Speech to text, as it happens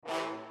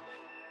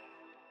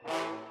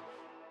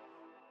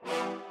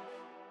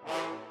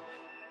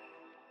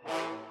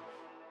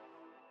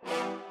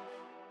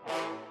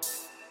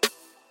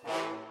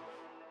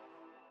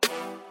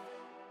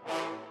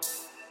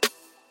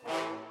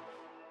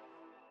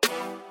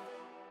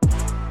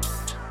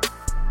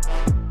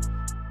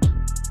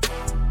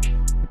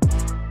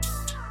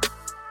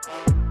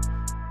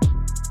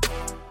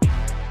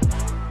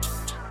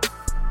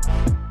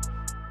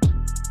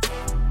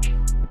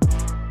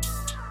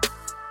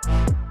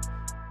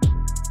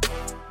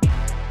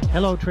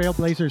Hello,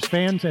 Trailblazers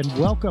fans, and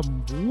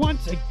welcome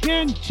once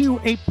again to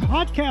a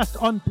podcast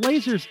on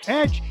Blazers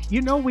Edge.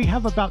 You know, we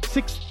have about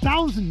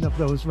 6,000 of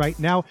those right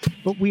now,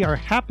 but we are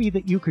happy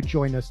that you could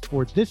join us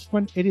for this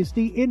one. It is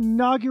the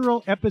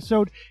inaugural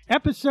episode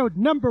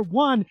number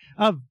 1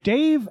 of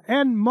Dave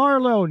and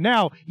Marlo.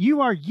 Now, you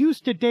are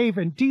used to Dave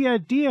and Dia.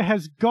 Dia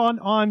has gone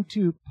on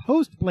to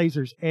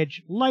post-Blazers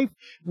Edge life.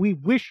 We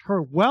wish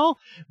her well,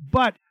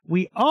 but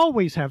we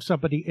always have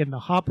somebody in the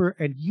hopper,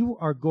 and you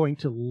are going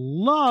to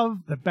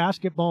love the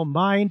basketball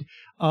mind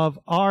of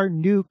our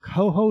new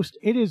co-host.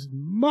 It is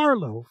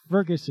Marlo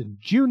Ferguson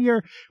Jr.,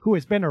 who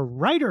has been a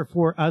writer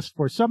for us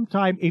for some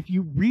time. If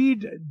you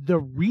read the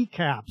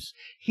recaps,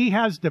 he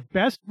has the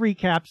best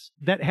recaps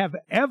that have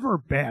ever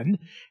been,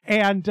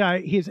 and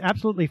he is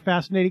absolutely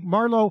fascinating.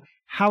 Marlo,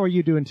 how are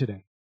you doing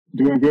today?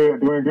 Doing good.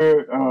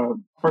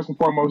 First and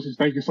foremost, just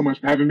thank you so much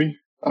for having me.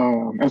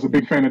 As a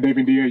big fan of Dave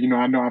and Dia, you know,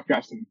 I know I've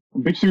got some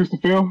big shoes to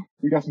fill.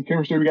 We got some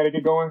chemistry we got to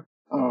get going.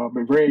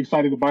 But very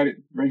excited about it.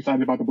 Very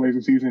excited about the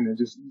Blazers season and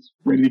just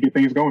ready to get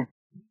things going.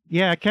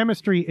 Yeah,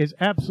 chemistry is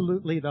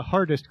absolutely the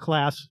hardest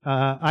class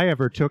I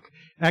ever took.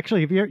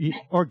 Actually, if you're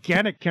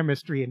organic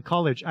chemistry in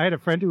college, I had a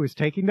friend who was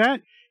taking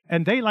that,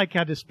 and they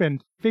had to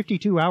spend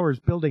 52 hours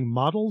building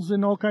models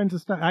and all kinds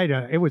of stuff.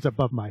 It was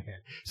above my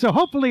head. So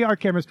hopefully our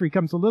chemistry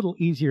comes a little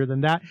easier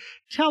than that.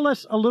 Tell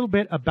us a little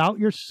bit about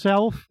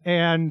yourself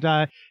and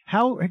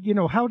how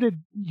did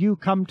you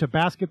come to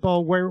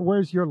basketball?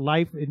 Where's your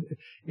life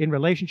in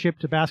relationship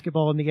to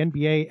basketball in the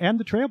NBA and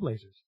the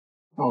Trailblazers?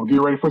 Oh,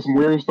 get ready for some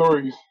weird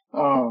stories.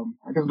 I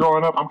guess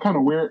growing up, I'm kind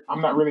of weird.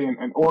 I'm not really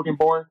an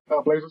Oregon-born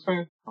Blazers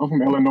fan. I'm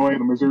from Illinois,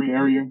 the Missouri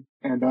area,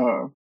 and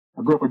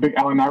I grew up a big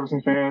Allen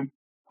Iverson fan.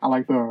 I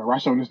like the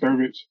Rasho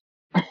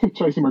Nestorvich,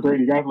 Tracy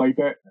McGrady, guys like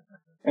that.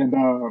 And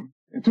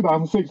in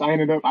 2006, I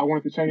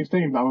wanted to change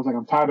teams. I was like,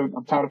 I'm tired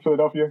of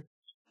Philadelphia.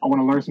 I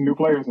want to learn some new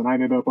players, and I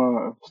ended up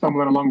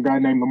stumbling along a guy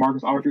named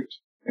LaMarcus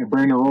Aldridge and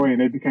Brandon Roy, and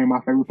they became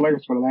my favorite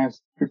players for the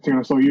last 15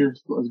 or so years.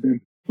 So it's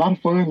been a lot of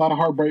fun, a lot of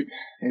heartbreak,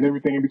 and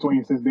everything in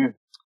between since then.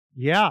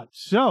 Yeah,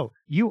 so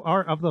you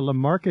are of the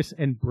LaMarcus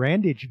and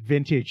Brandage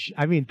vintage.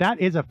 I mean,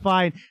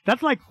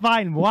 that's like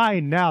fine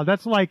wine now.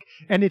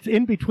 And it's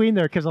in between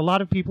there because a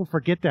lot of people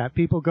forget that.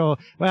 People go,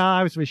 well,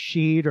 I was with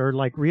Sheed or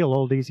like real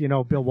oldies,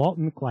 Bill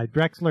Walton, Clyde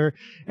Drexler.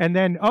 And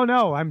then, oh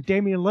no, I'm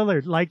Damian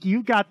Lillard.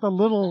 You got the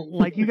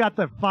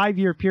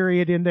 5-year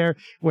period in there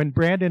when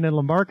Brandon and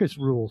LaMarcus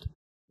ruled.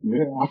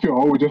 Yeah, I feel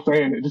old just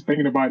saying it, just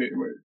thinking about it.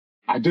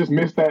 I just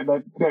missed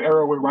that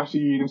era with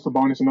Rashid and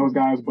Sabonis and those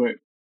guys, but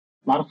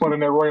a lot of fun in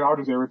that Roy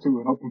Aldridge era, too,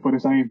 and hoping for the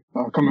same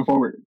coming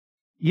forward.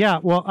 Yeah,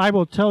 well, I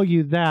will tell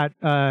you that,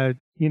 the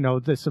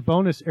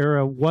Sabonis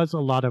era was a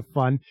lot of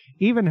fun,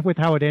 even with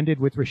how it ended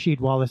with Rasheed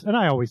Wallace, and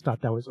I always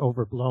thought that was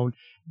overblown.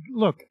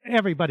 Look,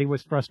 everybody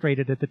was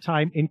frustrated at the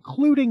time,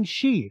 including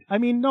Sheed. I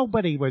mean,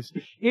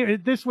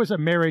 this was a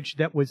marriage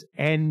that was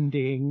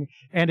ending,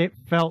 and it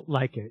felt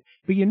like it.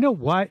 But you know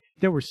what?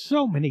 There were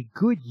so many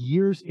good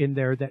years in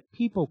there that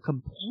people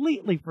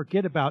completely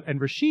forget about,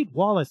 and Rasheed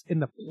Wallace in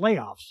the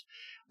playoffs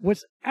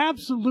was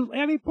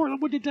absolutely,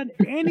 Portland wouldn't have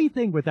done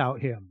anything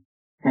without him.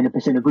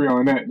 100% agree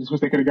on that. Just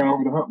wish they could have got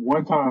over the hump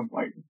one time.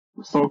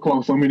 We're so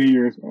close, so many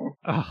years, man.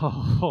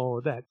 Oh,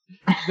 that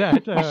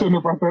I shouldn't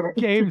have brought that up.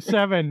 Game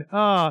 7.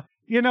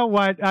 You know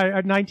what?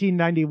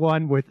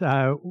 1991 with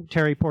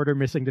Terry Porter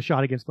missing the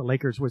shot against the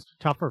Lakers was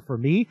tougher for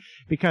me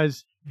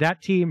because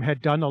that team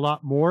had done a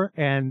lot more,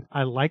 and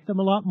I liked them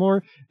a lot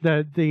more.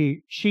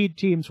 The Sheed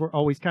teams were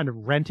always kind of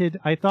rented,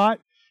 I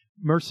thought.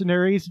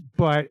 Mercenaries,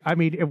 but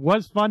it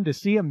was fun to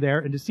see him there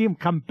and to see him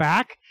come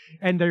back,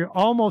 and they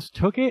almost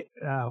took it.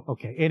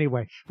 Okay,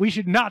 anyway, we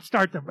should not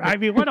start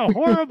what a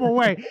horrible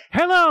way.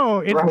 Hello,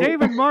 it's right.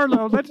 David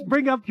Marlo. Let's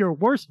bring up your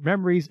worst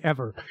memories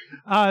ever.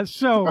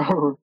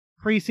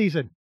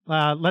 Preseason.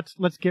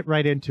 Let's get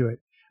right into it.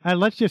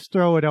 Let's just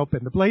throw it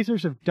open. The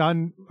Blazers are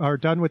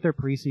done with their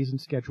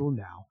preseason schedule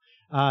now.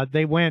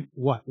 They went,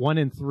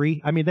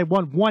 1-3? They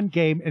won one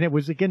game, and it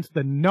was against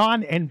the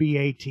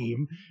non-NBA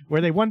team,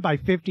 where they won by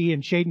 50,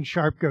 and Shaedon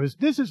Sharpe goes,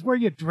 this is why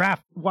you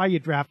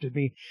drafted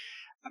me.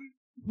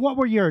 What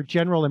were your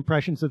general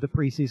impressions of the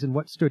preseason?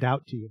 What stood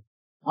out to you?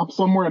 I'm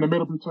somewhere in the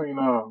middle between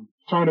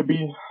trying to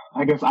be,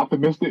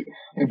 optimistic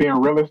and being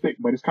realistic,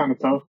 but it's kind of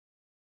tough.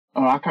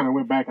 I kind of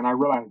went back, and I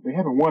realized they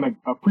haven't won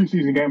a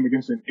preseason game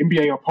against an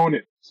NBA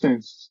opponent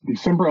since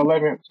December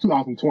 11th,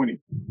 2020.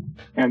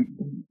 And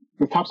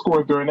the top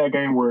scorers during that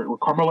game were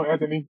Carmelo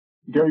Anthony,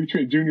 Gary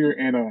Trent Jr.,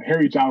 and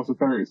Harry Giles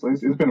III. So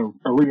it's been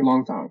a really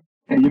long time.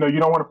 And, you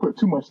don't want to put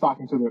too much stock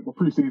into the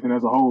preseason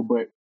as a whole,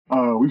 but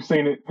we've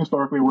seen it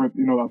historically where,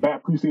 a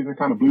bad preseason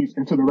kind of bleeds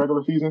into the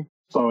regular season.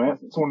 So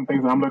that's one of the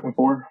things that I'm looking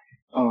for.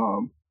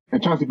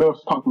 And Chauncey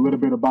Billups talked a little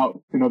bit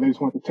about, they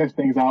just want to test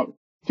things out,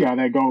 see how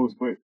that goes.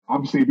 But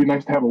obviously it'd be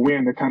nice to have a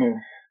win to kind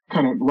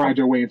of ride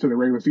your way into the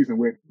regular season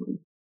with.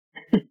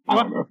 I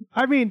don't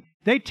know.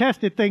 They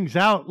tested things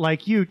out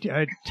like you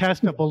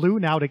test a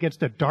balloon out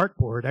against a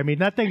dartboard.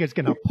 That thing is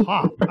going to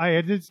pop.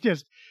 It's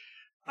just,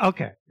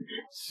 Okay.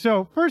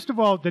 So, first of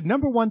all, the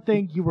number one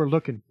thing you were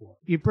looking for,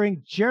 you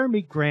bring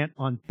Jeremy Grant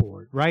on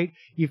board, right?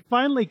 You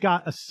finally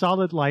got a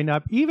solid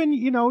lineup. Even,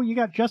 you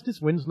got Justice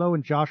Winslow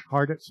and Josh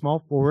Hart at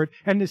small forward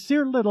and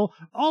Nasir Little,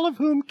 all of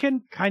whom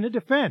can kind of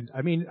defend.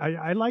 I mean,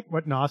 I like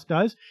what Nas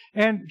does,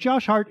 and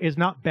Josh Hart is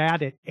not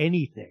bad at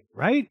anything,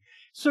 right?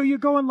 So you're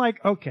going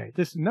like, okay,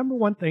 this is the number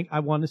one thing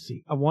I want to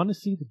see. I want to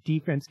see the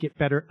defense get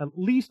better at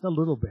least a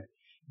little bit.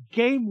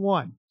 Game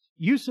one.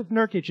 Yusuf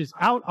Nurkic is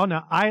out on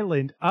an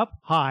island up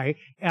high,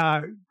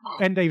 and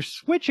they're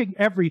switching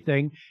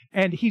everything,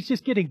 and he's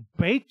just getting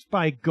baked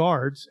by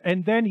guards,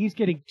 and then he's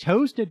getting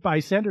toasted by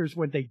centers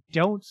when they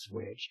don't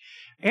switch.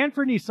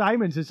 Anthony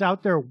Simons is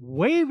out there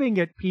waving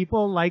at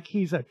people like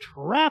he's a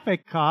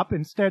traffic cop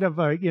instead of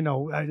a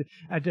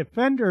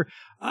defender.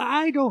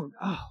 I don't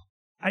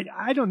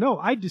know.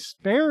 I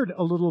despaired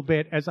a little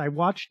bit as I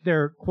watched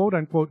their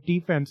quote-unquote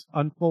defense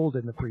unfold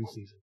in the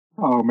preseason.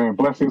 Oh, man,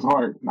 bless his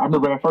heart. I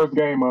remember that first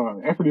game,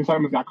 Anthony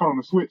Simons got caught on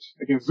the switch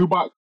against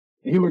Zubac,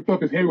 and he looked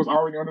up, his head was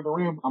already under the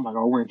rim. I'm like,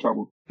 oh, we're in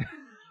trouble. It's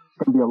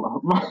going to be a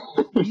lot.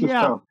 It's just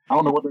tough. I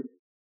don't know what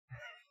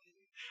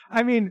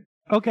I mean,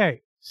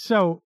 okay,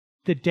 so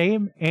the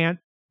Dame Ant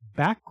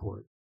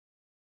backcourt,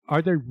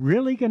 are they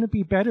really going to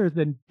be better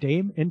than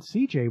Dame and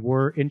CJ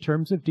were in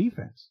terms of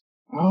defense?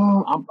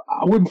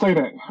 I wouldn't say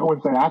that.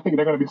 I think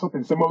they're going to be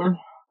something similar.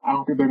 I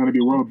don't think they're going to be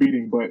world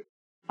beating, but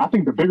I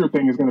think the bigger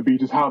thing is going to be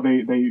just how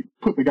they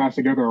put the guys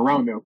together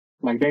around them.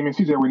 Like Dame and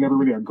CJ were never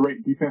really a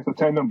great defensive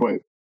tandem,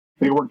 but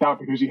they worked out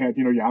because you had,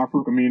 your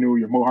Al-Farouq Aminu,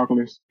 your Mo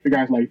Harkless, the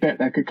guys like that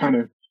could kind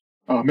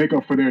of make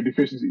up for their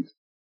deficiencies.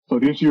 So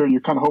this year, you're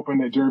kind of hoping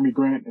that Jeremy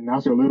Grant and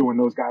Nasir Little and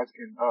those guys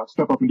can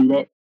step up and do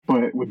that.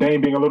 But with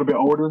Dame being a little bit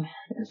older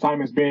and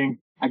Simons being,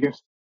 I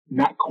guess,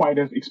 not quite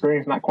as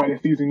experienced, not quite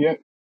as seasoned yet,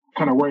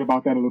 kind of worry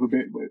about that a little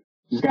bit. But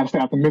just got to stay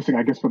optimistic,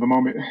 I guess, for the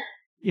moment.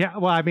 Yeah,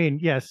 well, I mean,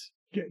 yes.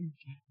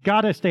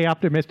 Gotta stay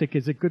optimistic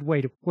is a good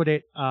way to put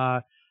it.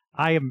 Wow,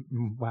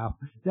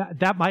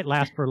 that might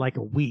last for like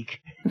a week.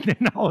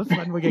 Then all of a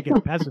sudden we're going to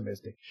get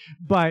pessimistic.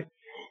 But,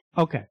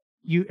 okay,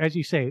 as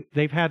you say,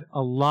 they've had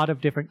a lot of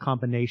different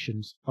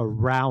combinations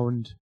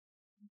around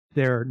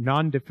their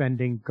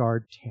non-defending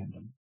guard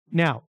tandem.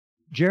 Now,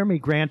 Jeremy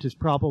Grant has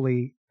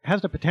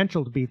the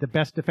potential to be the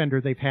best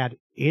defender they've had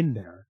in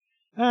there.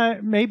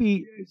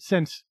 Maybe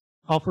since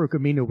Al-Farouq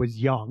Aminu was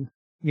young,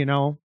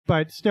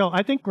 but still,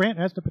 I think Grant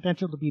has the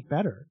potential to be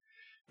better.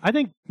 I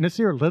think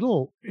Nasir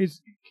Little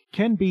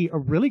can be a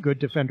really good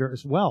defender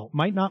as well.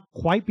 Might not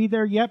quite be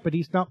there yet, but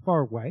he's not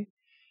far away.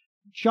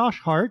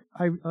 Josh Hart,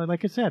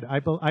 like I said, I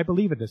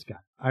believe in this guy.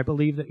 I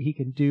believe that he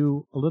can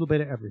do a little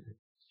bit of everything.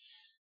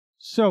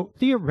 So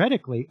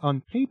theoretically,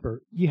 on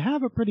paper, you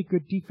have a pretty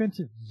good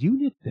defensive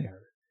unit there,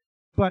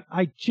 but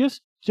I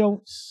just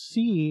don't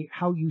see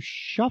how you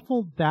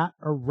shuffle that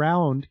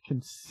around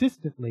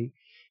consistently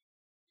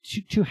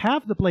to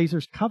have the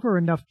Blazers cover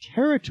enough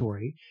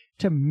territory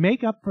to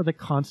make up for the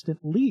constant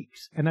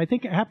leaks. And I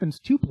think it happens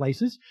two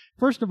places.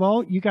 First of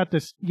all, you got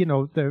this,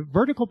 the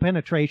vertical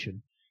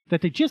penetration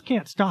that they just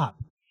can't stop.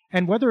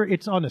 And whether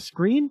it's on a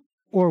screen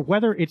or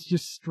whether it's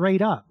just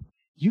straight up,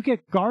 you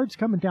get guards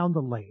coming down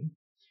the lane.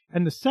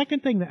 And the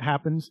second thing that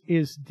happens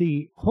is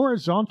the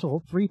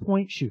horizontal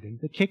three-point shooting,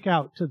 the kick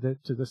out to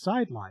the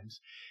sidelines.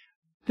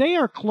 They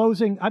are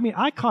closing. I mean,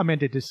 I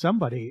commented to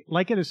somebody,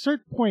 like at a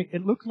certain point,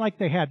 it looked like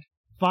they had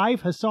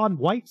 5 Hassan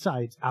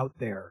Whitesides out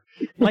there.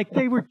 Like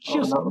they were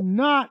just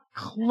not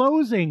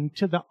closing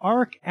to the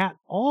arc at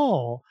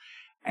all.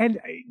 And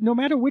no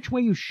matter which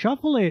way you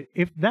shuffle it,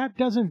 if that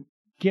doesn't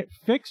get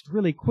fixed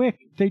really quick,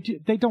 they'd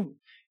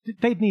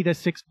need a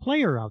 6th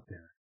player out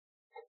there.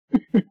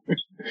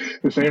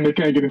 The same, they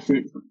can't get a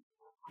 6th.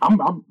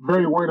 I'm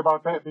very worried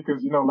about that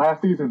because,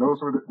 last season, those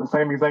were the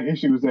same exact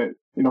issues that,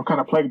 kind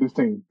of plagued this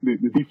team. The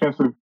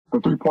defensive, the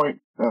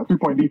three-point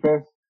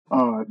defense,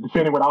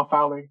 defending without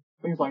fouling,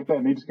 things like that,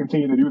 and they just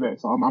continue to do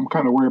that. So I'm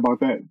kind of worried about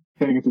that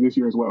heading into this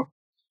year as well.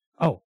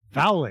 Oh,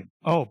 fouling.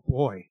 Oh,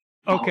 boy.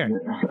 Okay.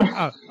 Oh,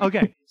 yeah.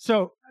 Okay.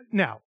 So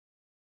now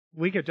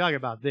we could talk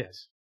about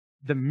this.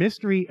 The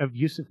mystery of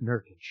Yusuf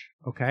Nurkic.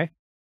 Okay.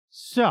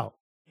 So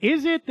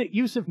is it that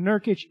Yusuf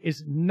Nurkic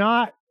is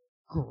not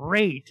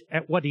great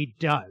at what he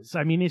does?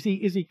 I mean, is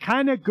he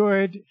kind of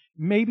good?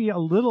 Maybe a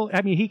little.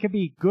 I mean, he could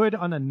be good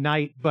on a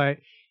night, but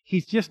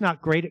he's just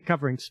not great at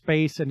covering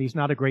space, and he's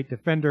not a great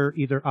defender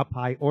either up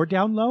high or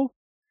down low?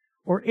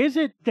 Or is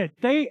it that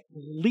they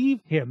leave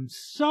him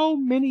so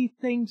many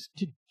things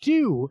to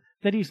do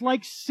that he's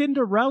like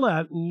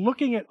Cinderella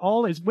looking at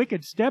all his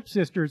wicked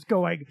stepsisters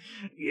going,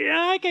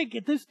 yeah, I can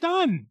get this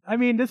done. I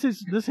mean, this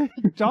is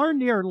darn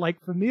near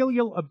like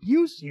familial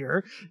abuse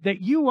here,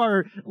 that you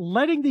are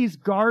letting these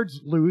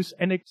guards loose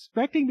and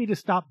expecting me to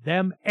stop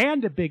them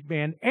and a big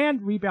man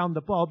and rebound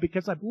the ball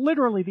because I'm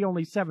literally the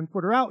only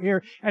 7-footer out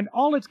here, and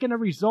all it's going to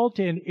result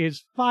in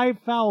is 5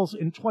 fouls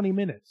in 20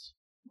 minutes.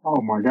 Oh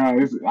my God.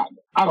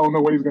 I don't know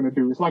what he's going to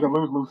do. It's like a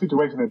lose-lose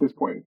situation at this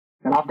point.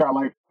 And I've got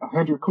like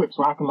 100 clips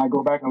where I can like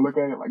go back and look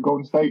at it. Like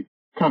Golden State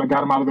kind of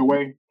got him out of the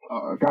way.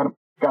 Got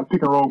a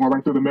pick and roll going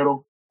right through the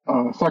middle.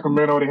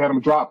 Sacramento, they had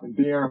him drop, and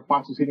De'Aaron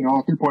Fox was hitting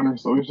all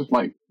 3-pointers. So it's just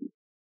like,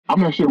 I'm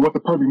not sure what the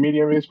perfect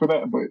medium is for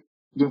that, but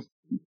just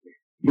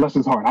bless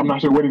his heart. I'm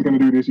not sure what he's going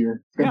to do this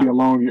year. It's going to be a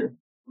long year.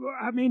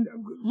 I mean,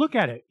 look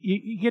at it.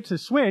 He gets a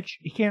switch.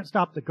 He can't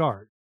stop the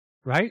guard,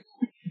 right?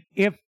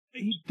 If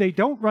they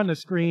don't run a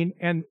screen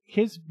and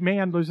his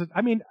man loses.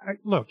 I mean,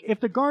 look, if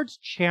the guards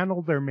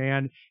channel their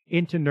man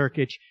into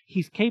Nurkic,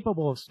 he's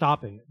capable of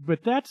stopping it.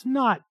 But that's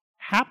not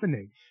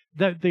happening.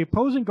 The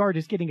opposing guard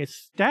is getting a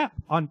step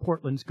on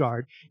Portland's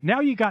guard. Now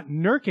you got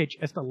Nurkic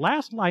as the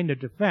last line of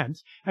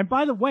defense. And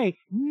by the way,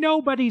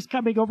 nobody's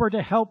coming over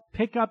to help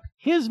pick up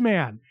his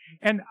man.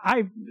 And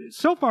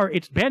so far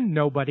it's been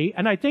nobody.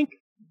 And I think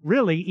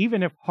really,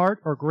 even if Hart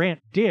or Grant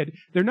did,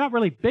 they're not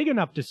really big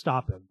enough to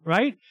stop him,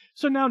 right?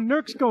 So now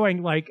Nurk's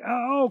going like,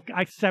 oh,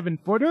 I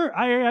 7-footer,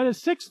 I had a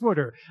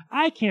 6-footer.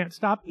 I can't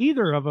stop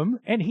either of them.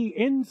 And he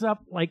ends up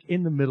like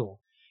in the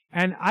middle.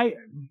 And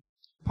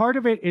part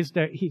of it is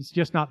that he's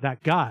just not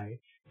that guy.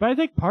 But I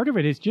think part of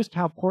it is just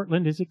how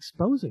Portland is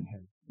exposing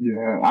him.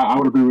 Yeah, I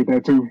would agree with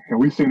that too. And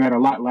we've seen that a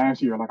lot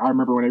last year. Like I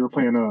remember when they were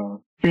playing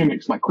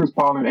Phoenix, like Chris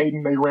Paul and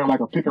Aiden, they ran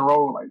like a pick and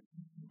roll like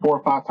 4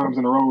 or 5 times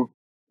in a row.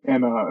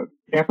 And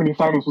Anthony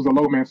Simons was a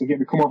low man, so he had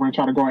to come over and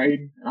try to guard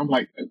Aiden. And I'm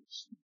like,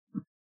 it's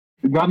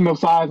not enough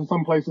size in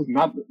some places,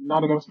 not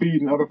enough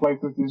speed in other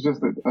places. It's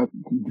just a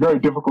very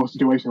difficult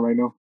situation right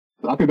now.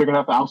 So I think they're gonna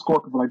have to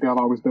outscore people like they've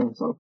always done.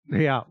 So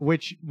yeah,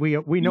 which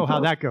we know how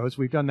that goes.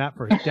 We've done that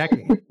for a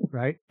decade,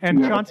 right?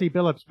 And Chauncey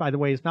Billups, by the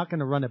way, is not going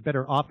to run a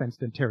better offense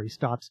than Terry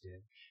Stotts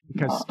did,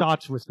 because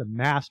Stotts was the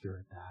master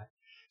at that.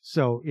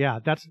 So yeah,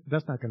 that's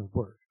not going to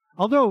work.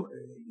 Although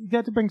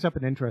that brings up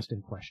an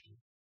interesting question.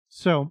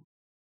 So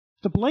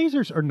the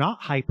Blazers are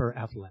not hyper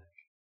athletic.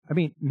 I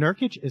mean,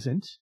 Nurkic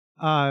isn't.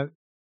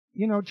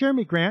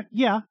 Jeremy Grant,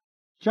 yeah.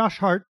 Josh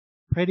Hart,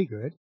 pretty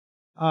good.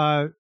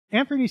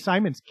 Anthony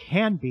Simons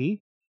can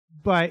be,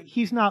 but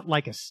he's not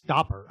like a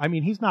stopper. I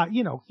mean, he's not,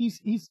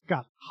 he's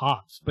got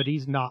hops, but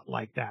he's not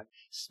like that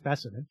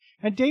specimen.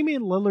 And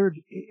Damian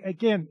Lillard,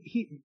 again,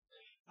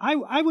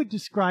 I would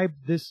describe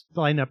this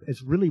lineup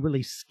as really,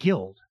 really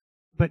skilled,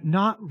 but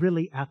not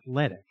really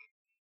athletic.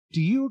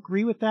 Do you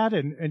agree with that?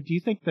 And do you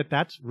think that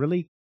that's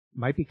really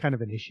might be kind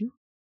of an issue?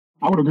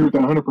 I would agree with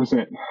that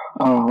 100%.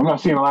 I'm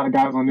not seeing a lot of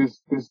guys on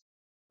this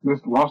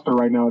roster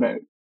right now that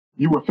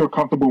you would feel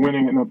comfortable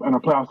winning in a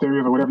playoff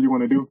series or whatever you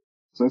want to do.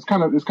 So it's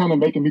kind of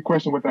making me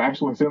question what the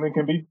actual ceiling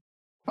can be.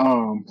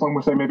 Some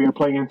would say maybe a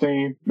play-in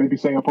team, maybe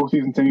say a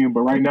postseason team,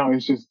 but right now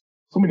it's just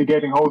so many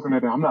gaping holes in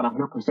it that I'm not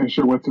 100%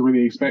 sure what to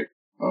really expect.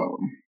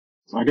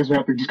 So I guess we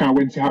have to just kind of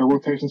wait and see how the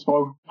rotations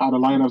flow, how the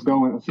lineups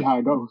go, and see how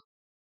it goes.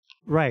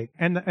 Right,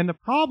 and the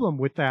problem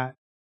with that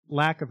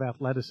lack of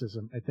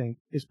athleticism, I think,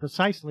 is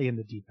precisely in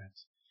the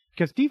defense.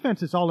 Because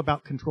defense is all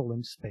about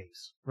controlling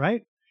space,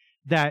 right?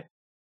 That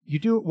you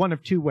do it one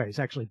of two ways,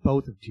 actually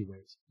both of two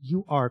ways.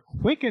 You are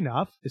quick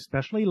enough,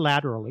 especially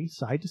laterally,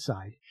 side to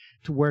side,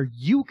 to where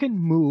you can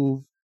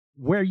move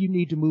where you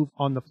need to move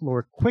on the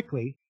floor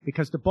quickly,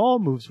 because the ball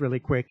moves really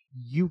quick,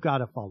 you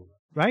gotta follow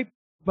it, right?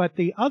 But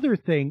the other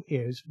thing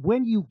is,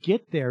 when you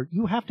get there,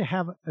 you have to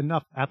have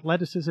enough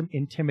athleticism,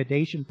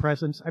 intimidation,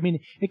 presence. I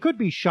mean, it could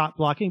be shot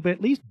blocking, but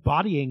at least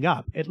bodying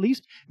up, at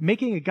least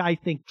making a guy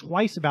think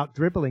twice about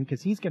dribbling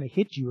because he's going to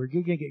hit you or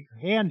you're going to get your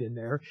hand in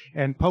there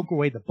and poke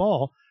away the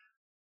ball.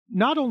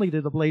 Not only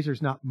do the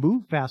Blazers not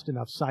move fast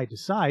enough side to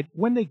side,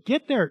 when they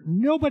get there,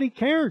 nobody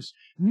cares.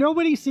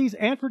 Nobody sees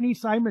Anthony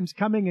Simons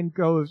coming and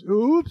goes,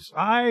 oops,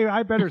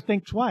 I better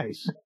think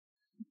twice.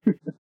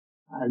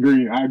 I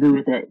agree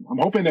with that. I'm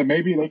hoping that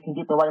maybe they can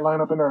get the right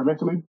lineup in there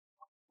eventually.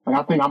 Like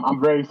I think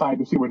I'm very excited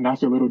to see what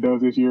Nasir Little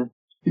does this year.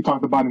 He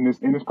talked about in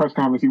this press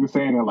conference, he was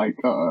saying that like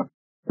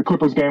the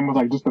Clippers game was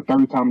like just the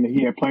third time that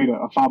he had played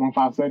a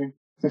 5-on-5 setting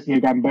since he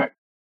had gotten back.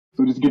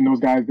 So just getting those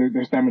guys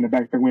their stamina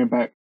back, their win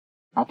back.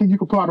 I think you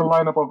could pull out a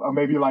lineup of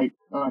maybe like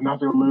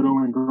Nasir Little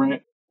and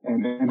Grant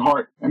and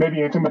Hart, and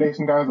maybe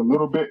intimidation guys a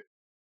little bit.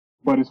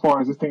 But as far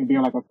as this team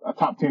being like a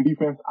top 10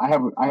 defense, I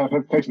have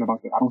hesitation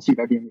about that. I don't see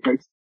that being the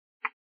case.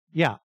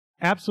 Yeah,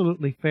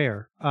 absolutely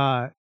fair.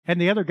 And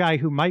the other guy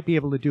who might be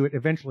able to do it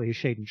eventually is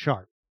Shaedon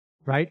Sharpe,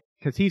 right?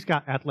 Because he's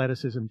got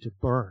athleticism to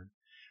burn.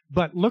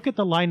 But look at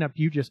the lineup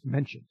you just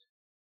mentioned.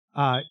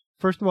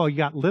 First of all, you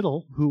got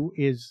Little, who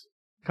is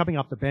coming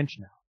off the bench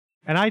now.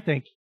 And I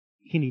think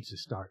he needs to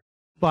start.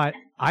 But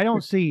I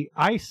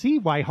see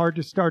why Hart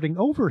is starting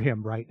over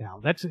him right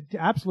now. That's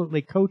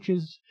absolutely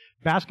coach's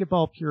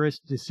basketball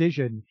purist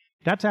decision.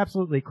 That's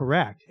absolutely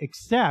correct,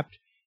 except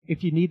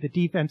if you need the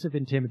defensive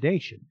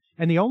intimidation.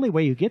 And the only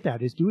way you get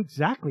that is do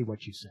exactly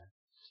what you said.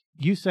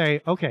 You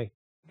say, okay,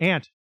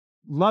 Ant,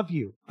 love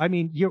you. I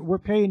mean, we're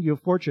paying you a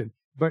fortune,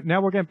 but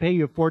now we're going to pay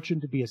you a fortune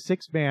to be a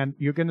sixth man.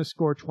 You're going to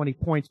score 20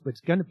 points, but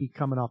it's going to be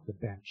coming off the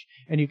bench.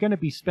 And you're going to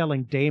be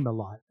spelling Dame a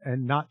lot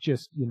and not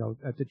just,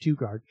 at the 2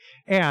 guard.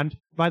 And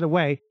by the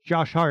way,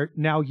 Josh Hart,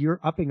 now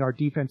you're upping our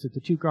defense at the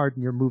 2 guard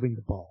and you're moving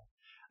the ball.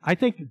 I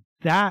think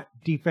that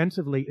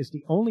defensively is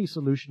the only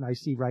solution I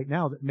see right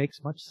now that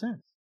makes much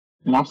sense.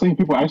 And I've seen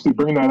people actually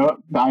bring that up,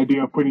 the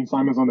idea of putting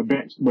Simons on the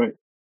bench, but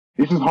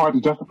it's just hard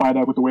to justify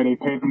that with the way they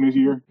paid him this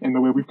year and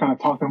the way we've kind of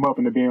talked him up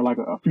into being like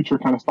a future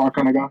kind of star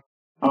kind of guy.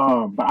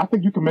 But I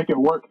think you can make it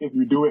work if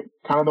you do it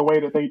kind of the way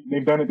that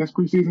they've done it this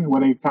preseason,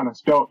 where they've kind of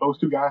spelled those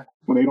two guys,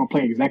 where they don't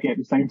play exactly at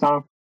the same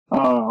time.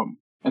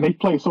 And they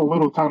play so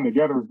little time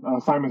together,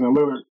 Simons and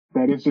Lillard,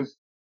 that it seems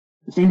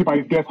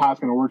anybody's guess how it's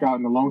going to work out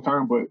in the long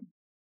term. But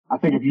I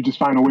think if you just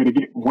find a way to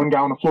get one guy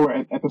on the floor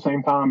at the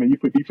same time and you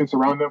put defense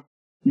around them,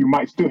 you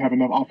might still have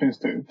enough offense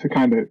to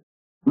kind of at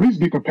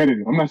least be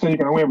competitive. I'm not saying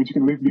you're going to win, but you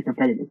can at least be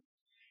competitive.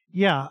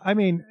 Yeah, I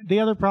mean,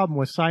 the other problem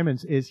with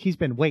Simons is he's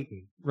been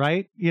waiting,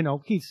 right? You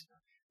know, he's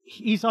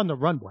on the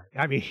runway.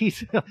 I mean,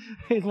 he's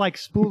like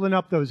spooling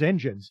up those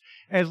engines.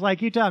 And it's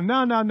like, you tell him,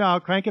 no,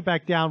 crank it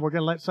back down. We're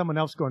going to let someone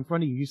else go in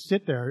front of you. You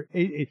sit there.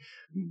 The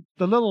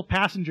little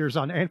passengers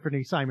on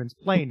Anthony Simons'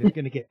 plane is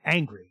going to get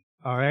angry.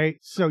 All right.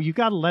 So you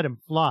got to let him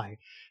fly.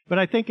 But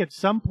I think at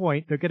some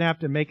point they're going to have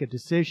to make a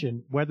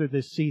decision whether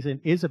this season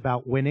is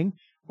about winning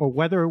or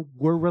whether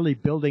we're really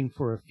building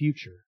for a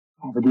future.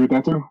 I agree with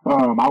that too.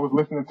 I was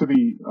listening to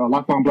the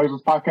Locked On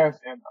Blazers podcast,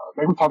 and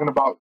they were talking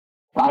about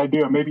the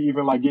idea of maybe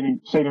even like getting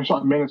Shaedon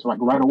Sharpe minutes like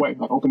right away,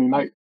 like opening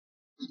night,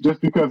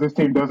 just because this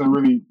team doesn't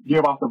really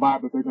give off the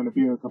vibe that they're going to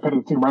be a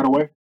competitive team right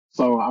away.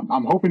 So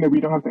I'm hoping that we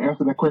don't have to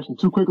answer that question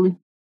too quickly.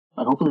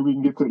 Like hopefully we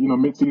can get to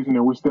mid-season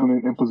and we're still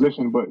in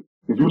position. But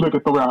if you look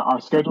at the way our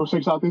schedule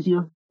shakes out this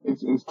year,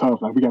 it's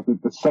tough. Like we got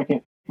the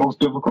second most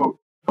difficult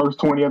first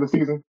 20 of the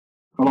season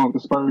along with the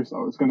Spurs,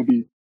 so it's going to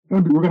be.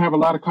 We're going to have a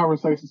lot of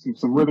conversations,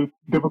 some really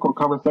difficult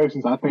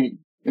conversations, I think,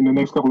 in the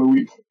next couple of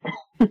weeks.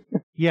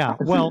 Yeah,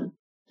 well,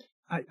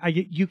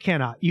 you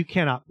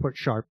cannot put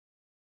Sharpe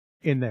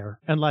in there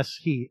unless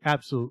he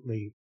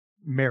absolutely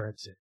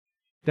merits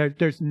it.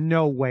 There's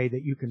no way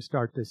that you can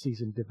start this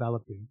season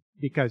developing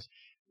because,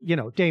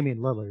 Damian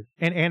Lillard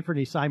and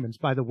Anthony Simons,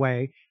 by the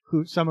way,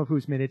 some of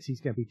whose minutes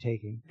he's going to be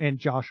taking, and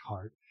Josh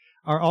Hart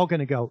are all going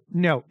to go,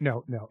 no.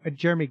 And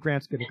Jeremy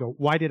Grant's going to go,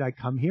 why did I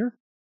come here?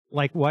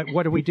 Like,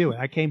 what are we doing?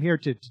 I came here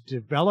to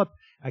develop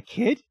a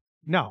kid?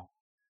 No.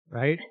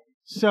 Right?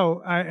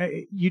 So,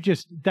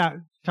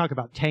 talk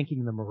about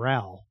tanking the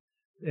morale.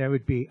 It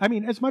would be, I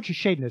mean, as much as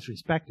Shaedon is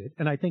respected,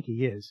 and I think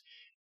he is,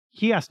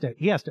 he has to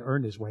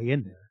earn his way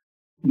in there.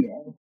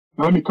 Yeah.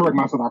 Now, let me correct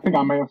myself. I think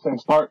I may have said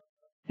start.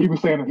 He was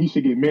saying that he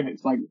should get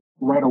minutes, like,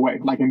 right away,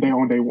 like on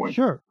day one.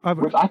 Sure.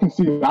 Which I can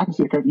see a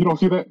case. You don't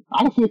see that?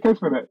 I can see a case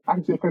for that. I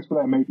can see a case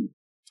for that maybe.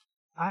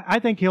 I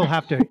think he'll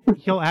have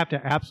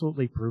to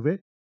absolutely prove it.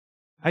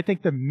 I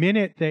think the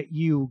minute that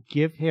you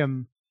give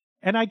him,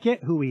 and I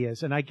get who he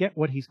is and I get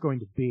what he's going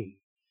to be,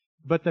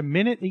 but the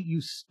minute that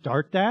you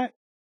start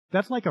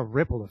that's like a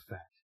ripple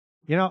effect.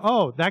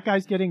 That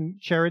guy's getting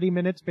charity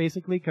minutes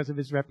basically because of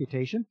his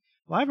reputation.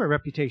 Well, I have a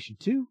reputation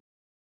too.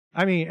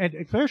 I mean, and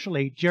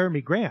especially Jeremy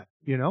Grant,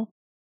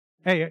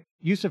 Hey,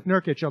 Yusuf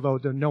Nurkic, although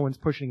no one's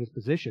pushing his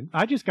position,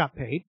 I just got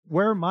paid.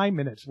 Where are my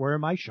minutes? Where are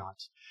my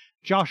shots?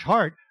 Josh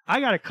Hart, I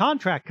got a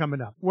contract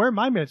coming up. Where are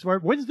my minutes?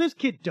 When's this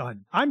kid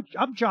done? I'm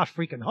Josh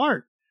freaking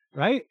Hart,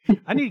 right?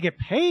 I need to get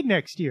paid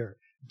next year.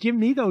 Give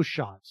me those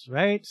shots,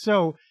 right?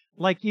 So,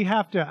 like, you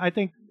have to, I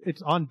think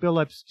it's on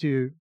Billups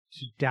to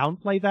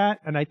downplay that,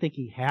 and I think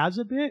he has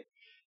a bit.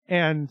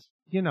 And,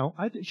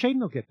 Shaedon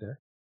will get there.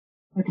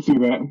 I can see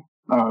that.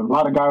 A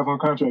lot of guys on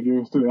contract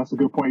years, too. That's a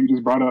good point you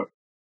just brought up.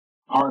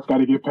 Hart's got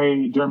to get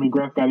paid. Jeremy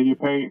Grant's got to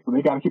get paid. So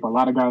they got to keep a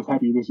lot of guys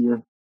happy this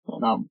year.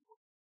 And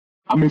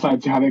I'm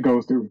excited to see how that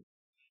goes, too.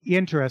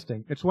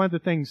 Interesting. It's one of the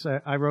things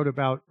I wrote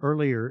about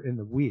earlier in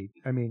the week.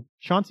 I mean,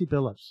 Chauncey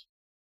Billups,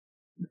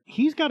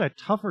 he's got a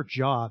tougher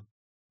job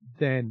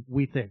than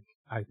we think,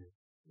 I think.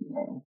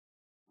 Yeah,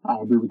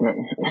 I agree with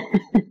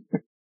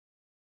that.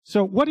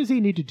 So what does he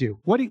need to do?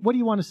 What do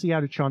you want to see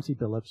out of Chauncey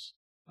Billups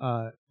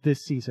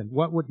this season?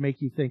 What would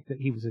make you think that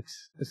he was a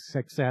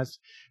success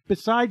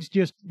besides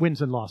just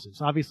wins and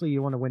losses? Obviously,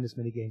 you want to win as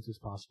many games as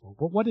possible,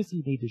 but what does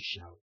he need to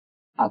show?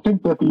 I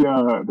think that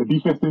the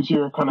defense this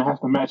year kind of has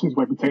to match his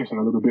reputation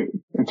a little bit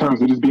in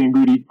terms of just being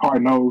gritty,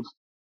 hard-nosed.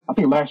 I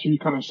think last year he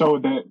kind of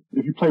showed that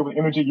if you play with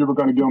energy, you were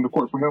going to get on the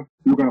court for him.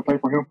 You were going to play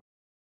for him.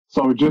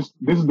 So this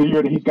is the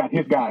year that he's got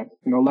his guys.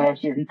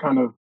 Last year he kind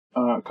of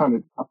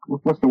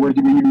what's the word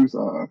you would use?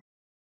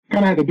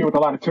 Kind of had to deal with a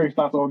lot of Terry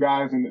Stotts old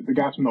guys and the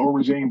guys from the old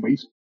regime, but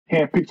he's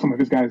handpicked some of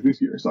his guys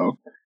this year. So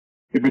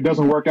if it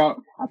doesn't work out,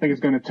 I think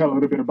it's going to tell a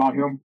little bit about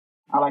him.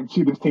 I like to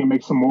see this team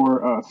make some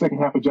more second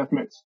half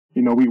adjustments.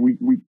 We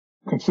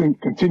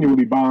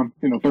continually bomb,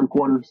 third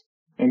quarters,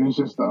 and it's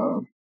just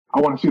I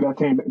want to see that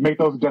team make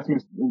those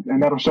adjustments,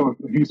 and that'll show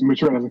if he's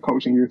matured as a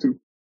coach in year two.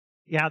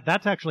 Yeah,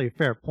 that's actually a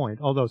fair point.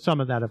 Although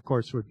some of that, of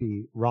course, would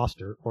be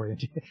roster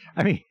oriented.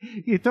 I mean,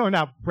 you're throwing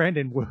out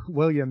Brandon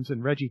Williams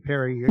and Reggie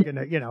Perry. You're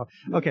gonna,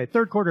 okay,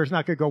 third quarter is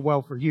not gonna go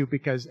well for you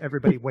because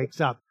everybody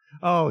wakes up.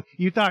 Oh,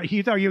 you thought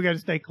you were gonna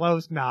stay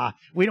close? Nah,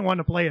 we don't want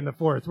to play in the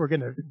fourth. We're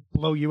gonna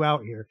blow you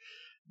out here.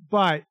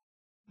 But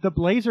the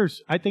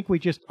Blazers, I think we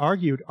just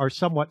argued, are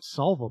somewhat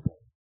solvable.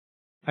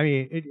 I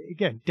mean,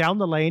 again, down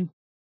the lane,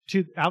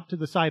 out to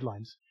the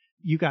sidelines.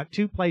 You got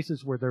two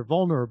places where they're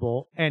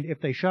vulnerable, and if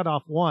they shut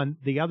off one,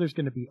 the other's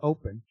going to be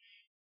open.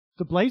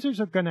 the Blazers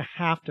are going to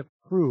have to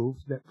prove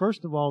that,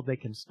 first of all, they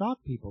can stop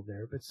people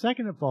there. But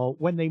second of all,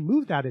 when they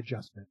move that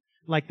adjustment,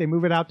 like they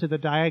move it out to the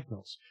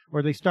diagonals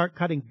or they start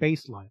cutting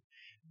baseline,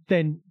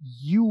 then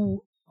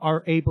you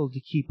are able to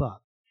keep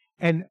up.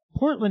 And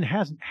Portland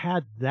hasn't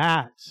had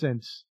that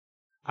since,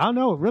 I don't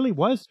know, it really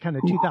was kind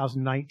of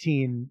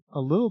 2019 a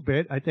little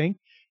bit, I think,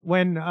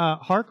 when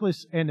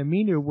Harkless and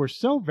Aminu were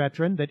so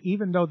veteran that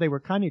even though they were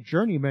kind of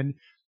journeymen,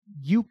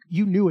 you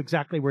knew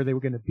exactly where they were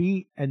going to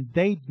be, and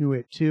they knew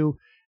it too,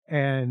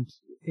 and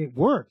it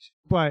worked.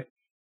 But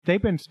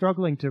they've been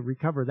struggling to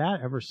recover that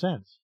ever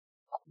since.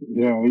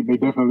 Yeah, they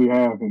definitely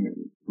have. And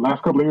the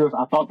last couple of years,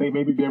 I thought they'd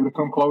maybe be able to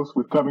come close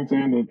with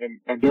Covington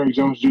and Derrick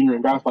Jones Jr.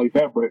 and guys like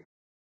that, but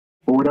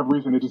for whatever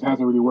reason, it just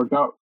hasn't really worked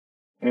out.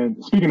 And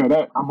speaking of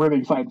that, I'm really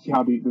excited to see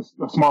how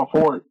the small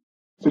forward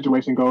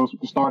situation goes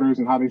with the starters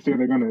and how they say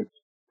they're going to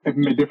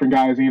implement different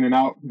guys in and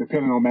out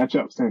depending on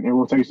matchups and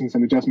rotations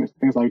and adjustments,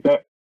 things like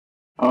that.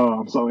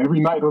 So every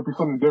night there'll be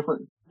something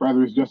different,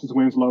 whether it's Justice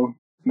Winslow,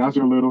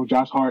 Nasir Little,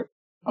 Josh Hart.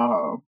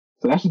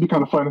 So that should be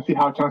kind of fun to see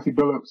how Chauncey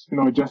Billups,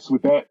 adjusts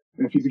with that,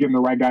 and if he's getting the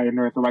right guy in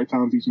there at the right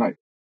times each night.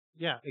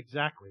 Yeah,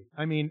 exactly.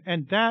 I mean,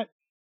 and that,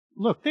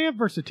 look, they have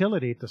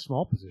versatility at the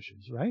small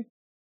positions, right?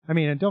 I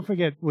mean, and don't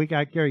forget, we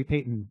got Gary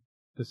Payton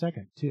II,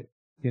 too,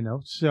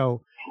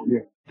 so yeah,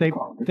 they've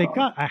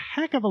got a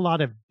heck of a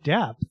lot of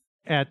depth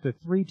at the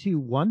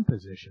 3-2-1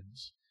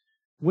 positions,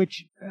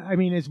 which, I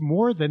mean, is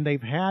more than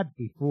they've had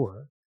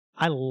before.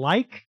 I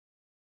like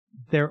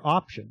their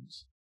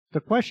options.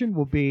 The question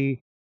will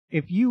be,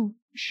 if you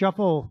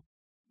shuffle,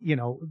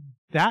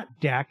 that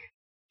deck,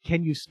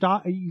 can you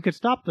stop? You could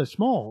stop the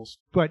smalls,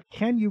 but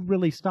can you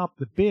really stop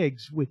the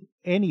bigs with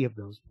any of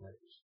those players?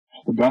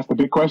 That's the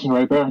big question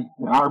right there.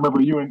 And I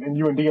remember you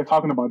and Dia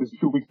talking about this a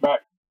few weeks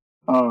back.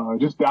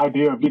 Just the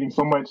idea of getting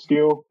so much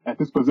skill at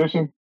this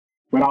position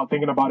without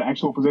thinking about the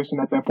actual position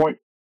at that point.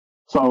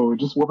 So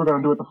just what we're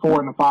going to do at the 4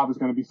 and the 5 is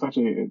going to be such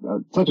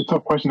a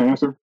tough question to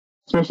answer,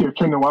 especially if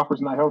Trendon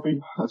Watford's not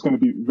healthy. That's going to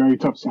be very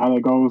tough to see how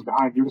that goes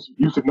behind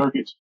Jusuf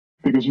Nurkic,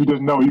 because you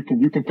just know you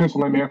can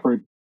pencil him in for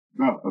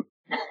 4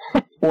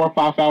 or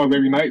 5 fouls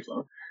every night.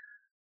 So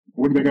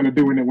what are they going to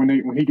do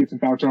when he gets in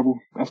foul trouble?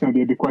 That's going to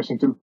be a big question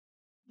too.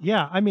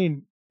 Yeah, I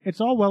mean,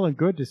 it's all well and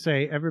good to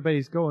say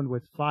everybody's going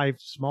with 5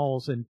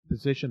 smalls and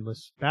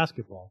positionless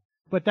basketball,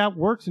 but that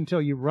works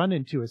until you run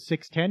into a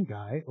 6'10"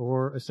 guy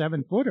or a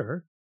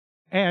 7-footer.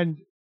 And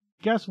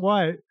guess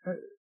what?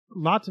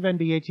 Lots of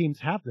NBA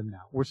teams have them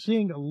now. We're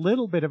seeing a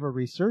little bit of a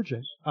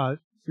resurgence of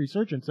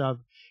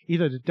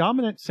either the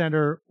dominant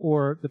center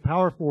or the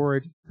power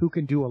forward who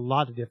can do a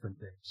lot of different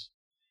things.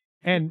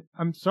 And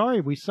I'm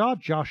sorry, we saw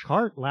Josh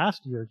Hart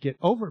last year get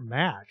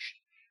overmatched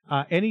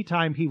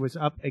anytime he was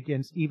up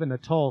against even a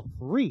tall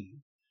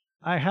 3.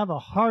 I have a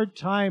hard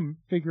time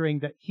figuring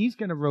that he's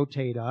going to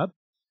rotate up,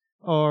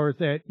 or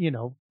that,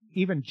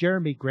 even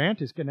Jeremy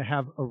Grant is going to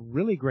have a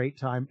really great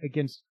time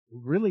against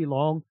really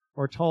long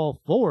or tall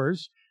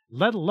 4s,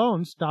 let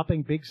alone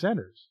stopping big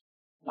centers.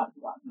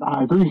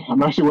 I agree. I'm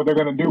not sure what they're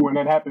going to do when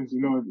that happens.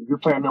 If you're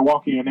playing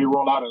Milwaukee and they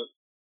roll out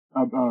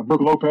a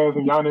Brook Lopez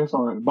and Giannis,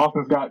 or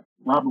Boston's got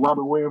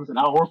Robert Williams and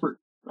Al Horford,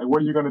 like,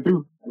 what are you going to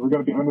do? We're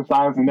going to be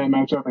undersized in that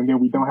matchup, and then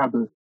we don't have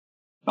the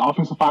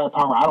offensive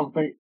firepower, I don't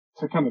think,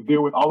 to kind of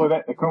deal with all of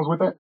that comes with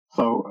that.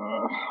 So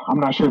I'm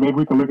not sure. Maybe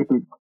we can look at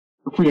the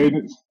free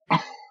agents.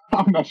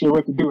 I'm not sure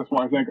what to do as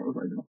far as that goes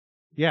right now.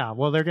 Yeah,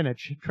 well, they're going to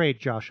trade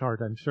Josh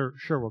Hart. I'm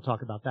sure we'll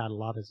talk about that a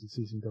lot as the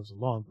season goes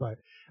along. But,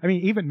 I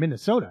mean, even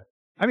Minnesota.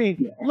 I mean,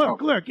 yeah,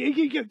 look,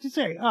 you get to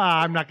say,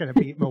 I'm not going to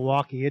beat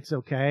Milwaukee. It's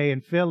okay.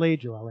 And Philly,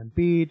 Joel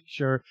Embiid,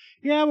 sure.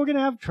 Yeah, we're going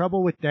to have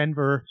trouble with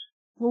Denver.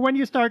 Well, when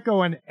you start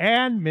going,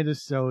 and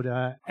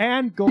Minnesota,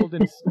 and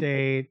Golden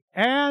State,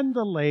 and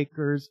the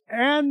Lakers,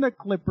 and the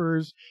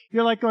Clippers,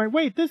 you're like going,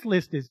 wait, this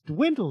list is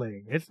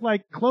dwindling. It's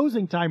like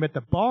closing time at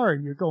the bar,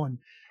 and you're going,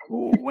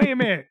 wait a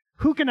minute,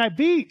 who can I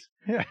beat?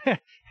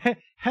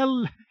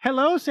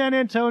 Hello, San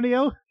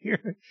Antonio.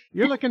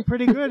 You're looking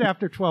pretty good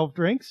after 12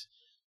 drinks.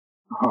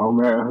 Oh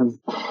man, it's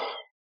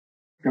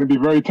going to be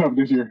very tough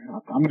this year.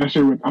 I'm not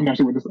sure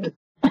what to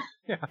say.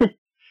 Yeah.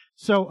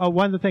 So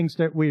one of the things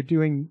that we're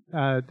doing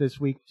this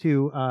week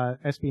too,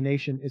 SB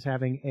Nation is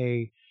having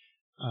a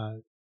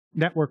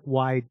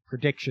network-wide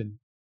prediction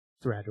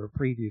thread or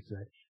preview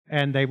thread,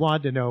 and they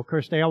wanted to know. Of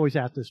course, they always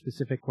ask the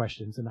specific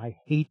questions, and I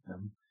hate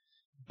them.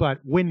 But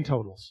win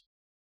totals.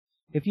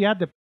 If you had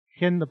to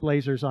pin the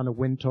Blazers on a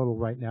win total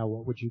right now,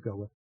 what would you go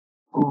with?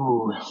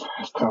 Ooh,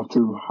 that's tough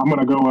too. I'm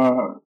gonna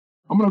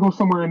go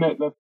somewhere in that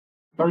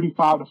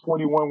 35 to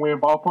 41 win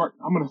ballpark.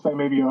 I'm gonna say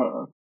maybe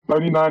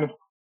 39.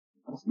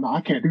 No,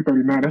 I can't do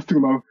 39. That's too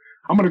low.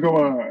 I'm gonna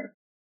go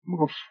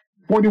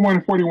 41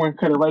 and 41.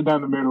 Cut it right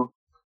down the middle.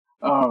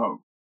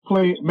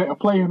 Play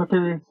in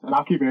appearance, and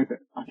I'll keep it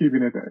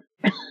at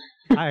that.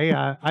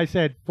 I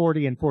said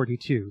 40 and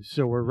 42,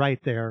 so we're right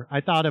there.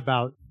 I thought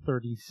about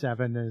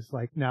 37 is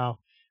like, no,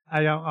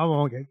 I don't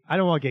want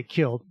to get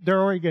killed. They're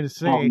already going to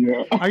say,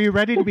 Are you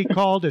ready to be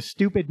called a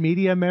stupid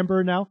media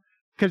member now?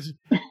 Because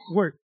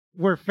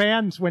we're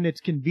fans when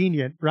it's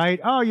convenient, right?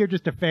 Oh, you're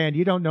just a fan.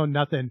 You don't know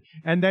nothing.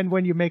 And then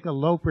when you make a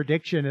low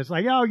prediction, it's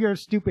like, oh, you're a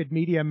stupid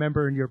media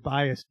member and you're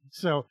biased.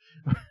 So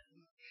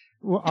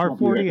our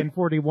 40 and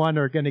 41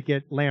 are going to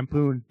get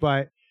lampooned.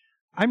 But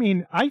I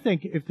mean, I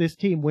think if this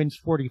team wins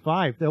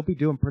 45, they'll be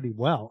doing pretty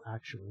well,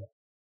 actually.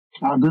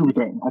 I agree with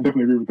that. I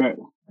definitely agree with that.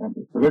 And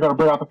they're going to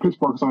bring out the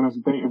Pittsburghs on us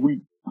if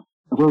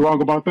we're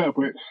wrong about that.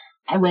 But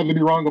I'd rather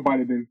be wrong about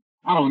it than,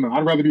 I don't know.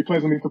 I'd rather be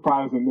pleasantly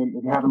surprised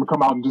than have them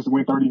come out and just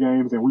win 30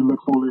 games and we look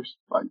foolish.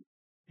 Like,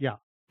 yeah,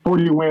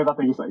 40 wins, I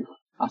think it's safe.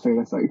 I say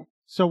that's safe.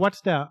 So what's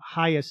the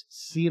highest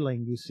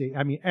ceiling you see?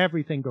 I mean,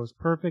 everything goes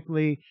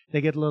perfectly. They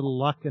get a little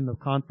luck in the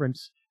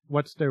conference.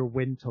 What's their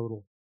win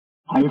total?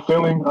 Highest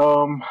ceiling,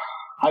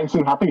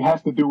 I think it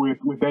has to do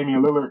with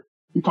Damian Lillard.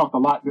 He talked a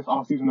lot this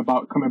offseason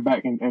about coming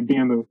back and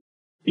being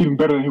even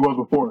better than he was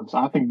before. So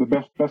I think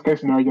the best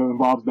case scenario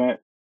involves that,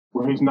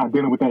 where he's not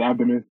dealing with that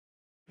abdomen.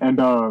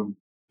 And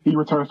he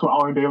returns to an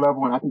all-NBA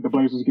level, and I think the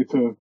Blazers get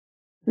to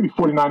maybe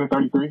 49 and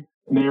 33,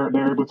 and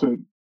they're able to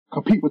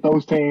compete with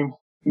those teams,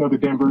 the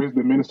Denvers,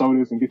 the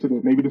Minnesotas, and get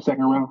to maybe the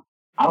second round.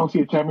 I don't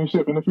see a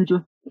championship in the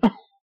future,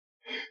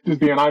 just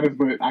being honest,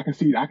 but I can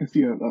see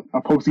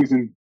a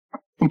postseason,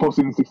 some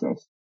postseason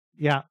success.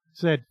 Yeah,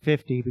 said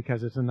 50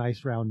 because it's a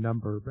nice round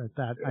number, but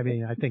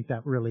I think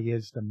that really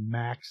is the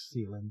max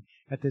ceiling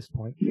at this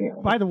point. Yeah.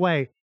 By the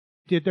way,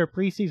 did their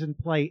preseason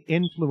play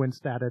influence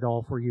that at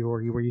all for you,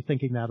 or were you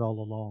thinking that all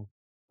along?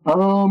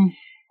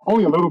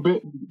 Only a little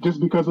bit, just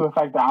because of the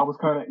fact that I was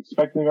kind of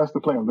expecting us to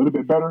play a little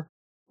bit better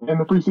in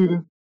the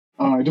preseason.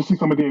 Just see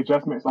some of the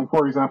adjustments. Like,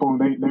 for example,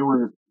 they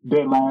were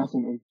dead last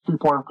in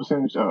three-pointer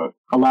percentage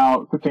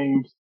allowed to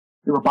teams.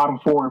 They were bottom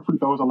 4 in free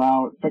throws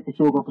allowed, effective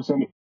field goal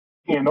percentage,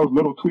 and those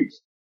little tweaks.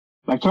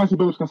 Like, Chauncey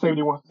Billups can say what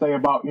he wants to say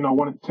about,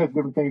 wanting to test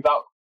different things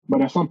out.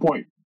 But at some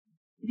point,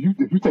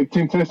 if you take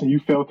 10 tests and you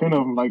fail 10 of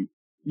them, like,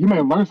 you may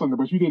have learned something,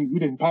 but you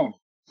didn't pass.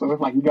 So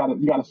it's like you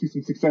gotta see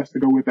some success to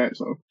go with that.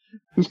 So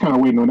just kind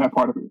of waiting on that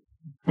part of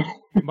it.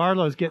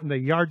 Marlo's getting the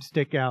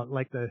yardstick out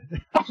like the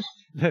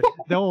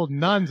old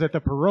nuns at the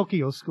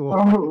parochial school.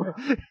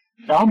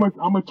 I'm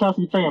a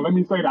Chauncey fan. Let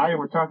me say that I am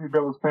a Chauncey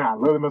Billups fan. I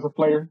love him as a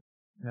player.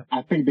 Yep.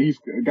 I think that he's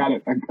got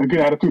a good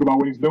attitude about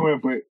what he's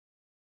doing, but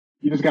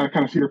you just got to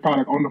kind of see the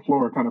product on the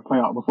floor kind of play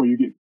out before you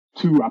get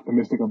too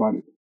optimistic about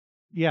it.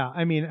 Yeah,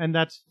 I mean, and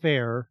that's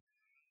fair.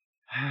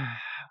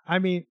 I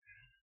mean,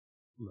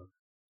 look,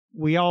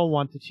 we all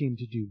want the team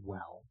to do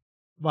well,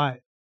 but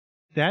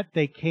that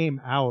they came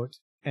out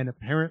and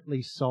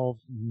apparently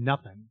solved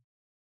nothing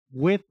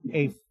with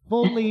a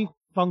fully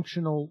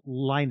functional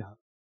lineup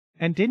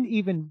and didn't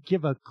even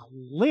give a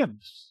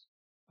glimpse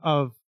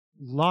of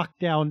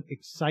lockdown,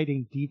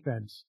 exciting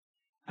defense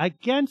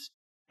against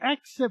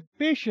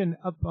exhibition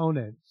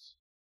opponents.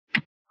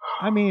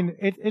 I mean,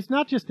 it's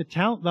not just the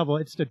talent level,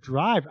 it's the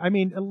drive. I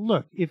mean,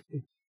 look, if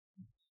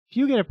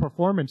you get a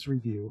performance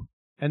review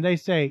and they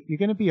say, you're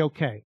going to be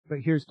okay, but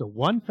here's the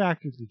one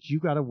factor that you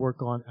got to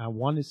work on. I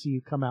want to see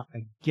you come out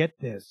and get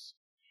this.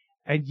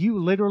 And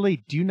you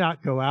literally do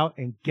not go out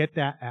and get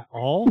that at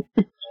all.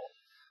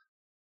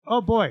 Oh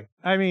boy.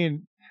 I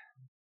mean,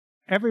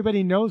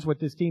 everybody knows what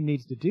this team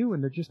needs to do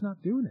and they're just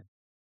not doing it.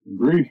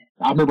 Agree.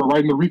 I remember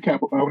writing the recap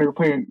when they were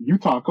playing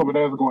Utah a couple of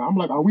days ago. I'm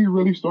like, are we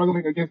really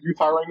struggling against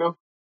Utah right now?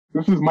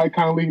 This is Mike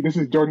Conley. This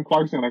is Jordan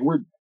Clarkson. Like,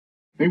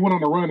 they went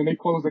on the run and they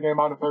closed the game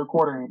out in the third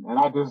quarter. And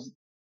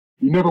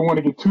you never want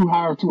to get too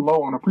high or too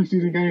low on a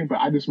preseason game, but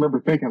I just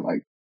remember thinking,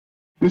 like,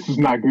 this is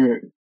not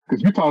good.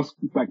 Because Utah's,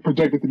 like,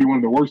 projected to be one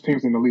of the worst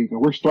teams in the league, and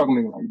we're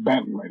struggling, like,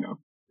 badly right now.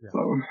 Yeah.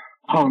 So,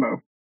 I don't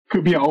know.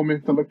 Could be an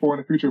omen to look for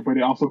in the future, but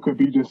it also could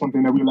be just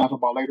something that we laugh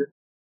about later.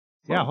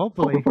 So, yeah,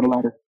 hopefully. For the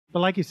latter. But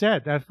like you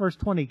said, that first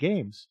 20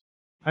 games,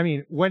 I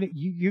mean, when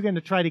you're going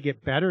to try to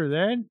get better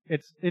then,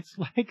 it's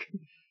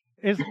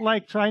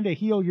like trying to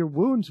heal your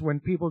wounds when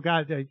people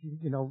got, the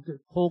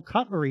whole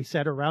cutlery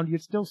set around you,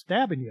 it's still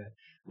stabbing you.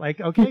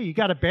 Like, okay, you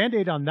got a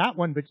Band-Aid on that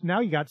one, but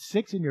now you got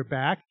 6 in your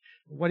back.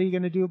 What are you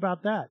going to do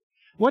about that?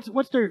 What's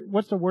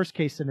the worst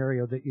case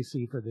scenario that you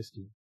see for this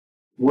team?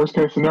 Worst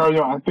case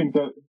scenario, I think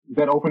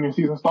that opening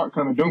season start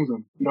kind of dooms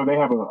them. They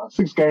have a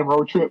 6-game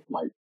road trip,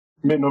 like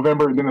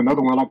mid-November, and then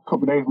another one like a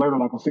couple days later,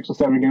 like a 6 or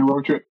 7 game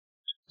road trip.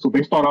 So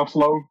they start off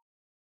slow.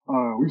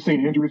 We've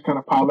seen injuries kind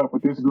of pile up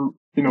with this group,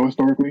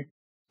 historically.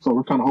 So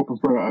we're kind of hoping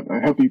for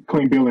a healthy,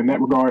 clean bill in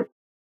that regard.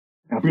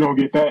 And if we don't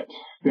get that,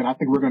 then I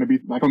think we're going to be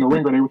like on the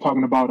Ringer. They were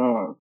talking about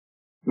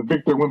the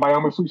Victor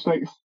Wembanyama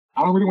sweepstakes.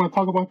 I don't really want to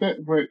talk about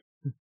that, but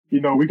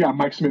we got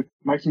Mike Smith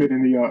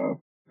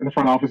in the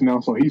front office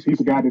now, so he's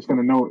a guy that's going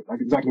to know like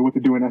exactly what to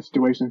do in that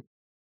situation.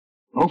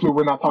 Hopefully,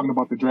 we're not talking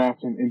about the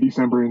draft in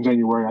December and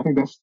January. I think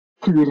that's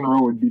 2 years in a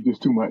row would be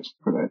just too much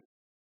for that.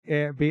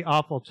 It'd be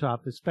awful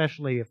tough,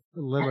 especially if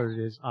Lillard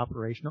is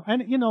operational.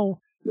 And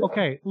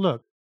okay,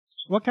 look,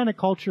 what kind of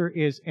culture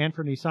is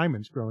Anthony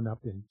Simons growing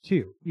up in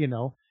too?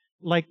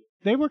 Like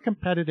they were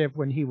competitive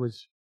when he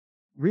was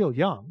real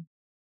young,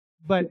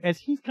 but as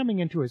he's coming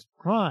into his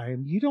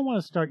prime, you don't want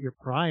to start your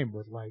prime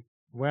with like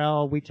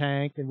well, we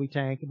tank and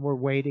we're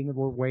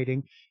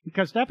waiting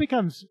because that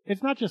becomes,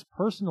 it's not just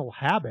personal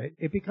habit.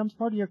 It becomes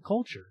part of your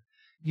culture.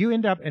 You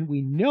end up, and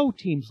we know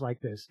teams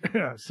like this,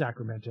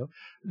 Sacramento,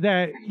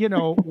 that,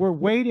 we're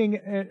waiting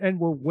and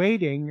we're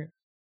waiting,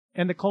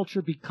 and the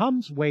culture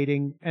becomes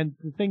waiting, and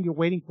the thing you're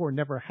waiting for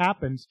never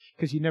happens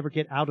because you never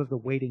get out of the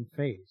waiting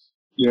phase.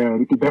 Yeah,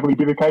 it could definitely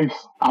be the case.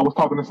 I was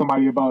talking to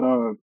somebody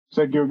about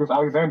Shai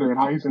Gilgeous-Alexander and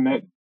how he's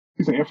an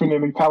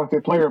infinitely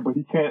talented player, but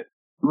he can't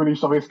really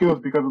show his skills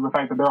because of the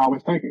fact that they're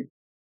always tanking.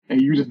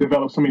 And you just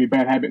develop so many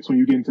bad habits when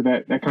you get into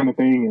that kind of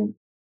thing. And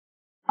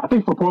I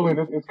think for Portland,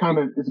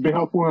 it's been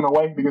helpful in a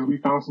way because we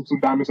found some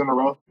diamonds in a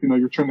rough.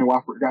 You're Trendon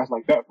Watford, guys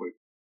like that. But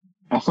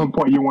at some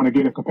point, you want to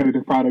get a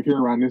competitive product here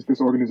around this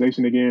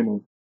organization again.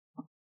 And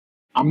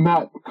I'm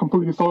not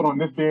completely sold on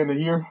this being the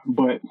year,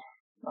 but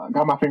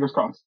got my fingers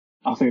crossed.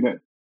 I'll say that.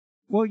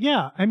 Well,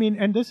 yeah. I mean,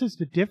 and this is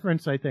the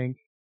difference, I think.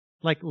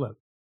 Like, look,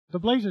 the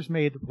Blazers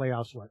made the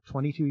playoffs,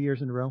 22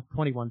 years in a row?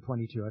 21,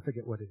 22. I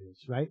forget what it is,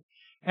 right?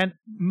 And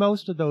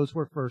most of those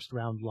were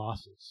first-round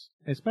losses,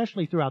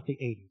 especially throughout the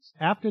 80s.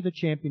 After the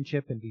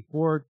championship and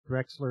before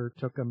Drexler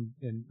took them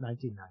in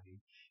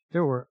 1990,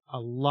 there were a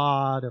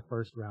lot of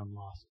first-round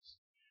losses.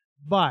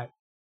 But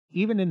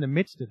even in the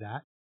midst of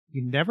that,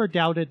 you never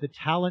doubted the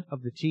talent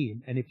of the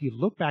team. And if you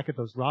look back at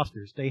those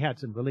rosters, they had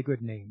some really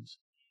good names.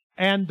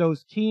 And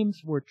those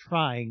teams were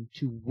trying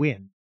to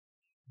win.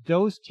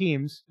 Those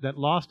teams that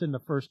lost in the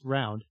first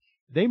round,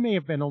 they may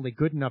have been only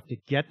good enough to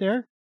get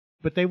there,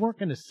 but they weren't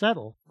going to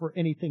settle for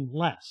anything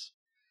less.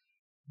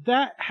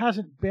 That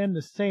hasn't been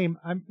the same.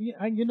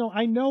 I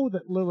know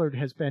that Lillard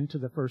has been to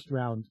the first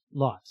round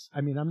lots.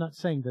 I mean, I'm not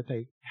saying that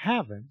they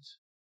haven't,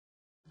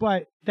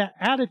 but that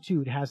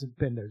attitude hasn't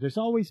been there. There's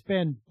always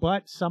been,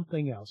 but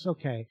something else.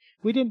 Okay,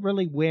 we didn't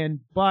really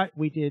win, but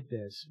we did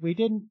this. We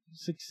didn't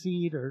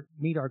succeed or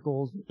meet our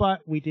goals,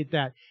 but we did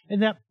that.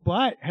 And that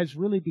but has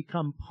really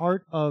become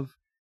part of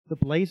the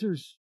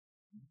Blazers'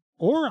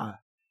 aura.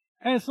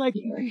 And it's like,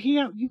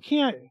 you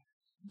can't,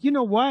 you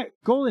know what?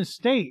 Golden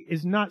State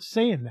is not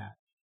saying that.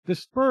 The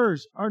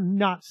Spurs are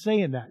not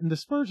saying that. And the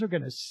Spurs are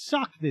going to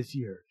suck this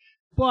year.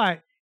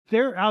 But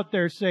they're out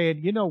there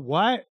saying, you know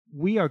what?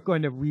 We are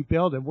going to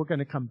rebuild and we're going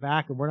to come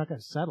back and we're not going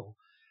to settle.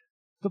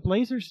 The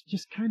Blazers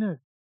just kind of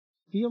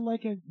feel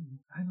like I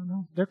don't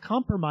know, they're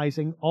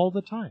compromising all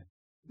the time.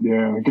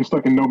 Yeah, get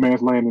stuck in no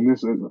man's land, and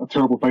this is a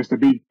terrible place to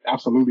be.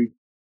 Absolutely.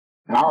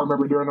 And I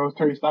remember during those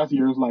Terry Stotts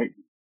years, like,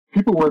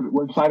 people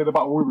were excited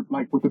about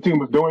what the team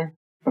was doing,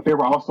 but they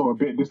were also a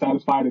bit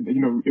dissatisfied. And,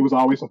 it was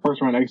always a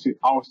first round exit,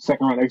 always a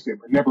second round exit,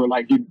 but never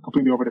like getting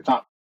completely over the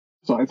top.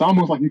 So it's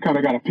almost like you kind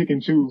of got to pick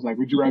and choose. Like,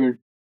 would you rather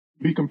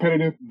be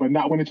competitive but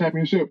not win a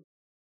championship,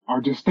 or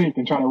just think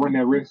and try to run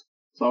that risk?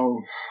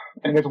 So,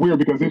 and it's weird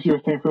because this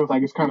year's team feels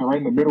like it's kind of right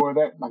in the middle of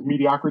that, like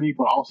mediocrity,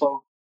 but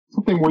also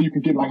something where you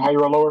can get like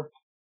higher or lower.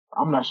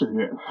 I'm not sure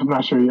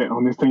yet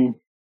on this team.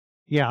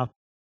 Yeah.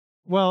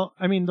 Well,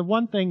 I mean, the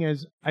one thing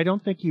is, I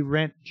don't think you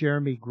rent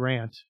Jeremy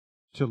Grant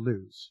to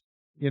lose,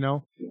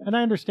 And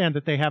I understand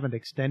that they haven't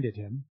extended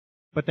him,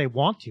 but they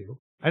want to.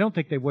 I don't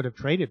think they would have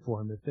traded for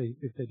him if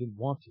they didn't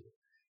want to.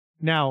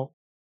 Now,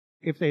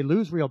 if they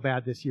lose real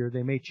bad this year,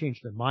 they may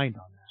change their mind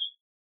on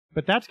that.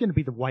 But that's going to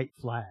be the white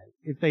flag.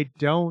 If they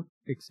don't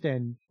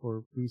extend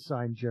or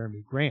re-sign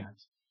Jeremy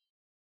Grant,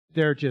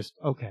 they're just,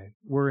 okay,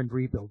 we're in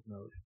rebuild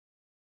mode.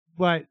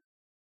 But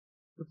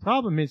the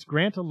problem is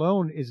Grant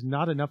alone is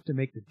not enough to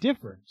make the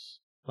difference.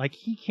 Like,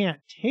 he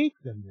can't take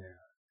them there.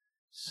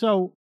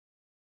 So,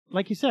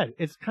 like you said,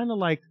 it's kind of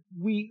like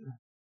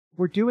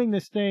we're doing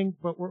this thing,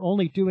 but we're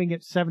only doing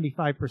it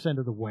 75%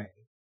 of the way.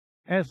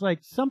 And it's like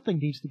something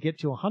needs to get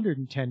to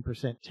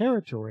 110%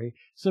 territory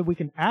so we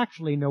can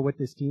actually know what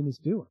this team is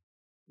doing.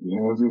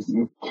 Yeah,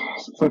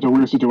 it's such a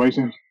weird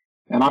situation.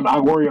 And I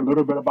worry a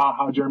little bit about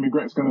how Jeremy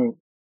Grant's going to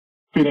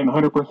fit in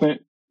 100%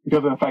 because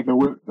of the fact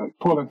that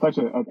Portland's such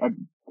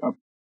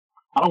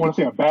I don't want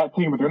to say a bad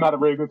team, but they're not a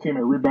very good team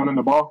at rebounding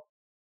the ball.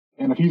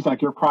 And if he's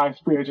like your prize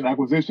free agent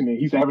acquisition, and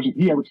he averaged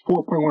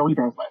 4.1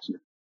 rebounds last year.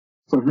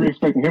 So if you're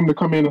expecting him to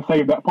come in and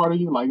save that part of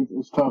you, like,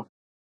 it's tough.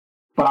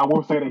 But I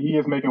will say that he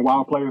is making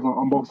wild plays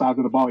on both sides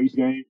of the ball each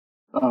game.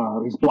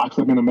 His blocks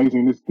have been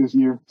amazing this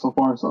year so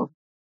far. So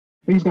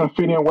I think he's going to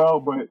fit in well,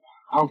 but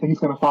I don't think he's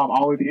going to solve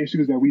all of the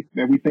issues that we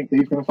think that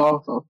he's going to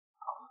solve. So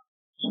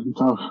it'll be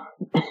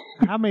tough.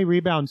 How many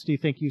rebounds do you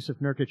think Jusuf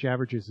Nurkic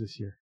averages this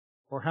year?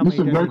 Or how many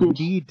does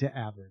he need to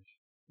average?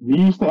 He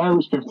needs to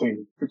average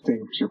 15 for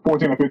sure,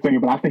 14 or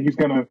 15. But I think he's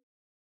going to,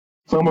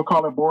 some would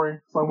call it boring,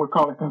 some would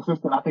call it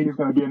consistent. I think it's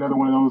going to be another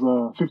one of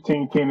those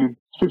 15, 10,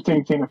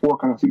 and 4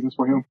 kind of seasons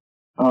for him.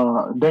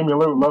 Damian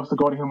Lillard loves to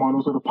go to him on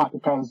those little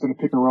pocket passes in the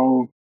pick and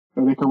roll.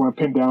 They can run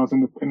pin downs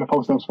in the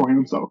post ups for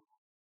him. So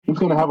he's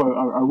going to have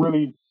a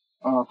really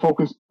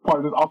focused part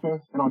of this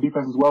offense and on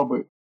defense as well.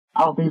 But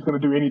I don't think he's going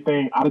to do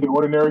anything out of the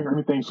ordinary or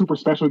anything super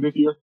special this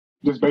year,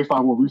 just based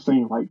on what we've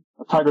seen. Like,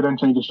 a Tiger doesn't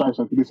change his stripes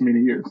after this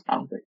many years, I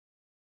don't think.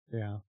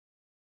 Yeah.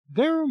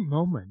 There are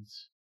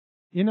moments,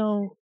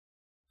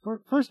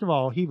 first of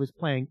all, he was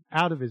playing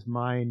out of his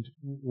mind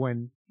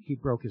when he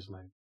broke his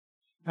leg.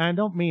 And I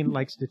don't mean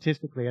like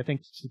statistically. I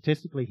think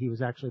statistically he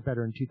was actually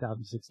better in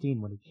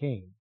 2016 when he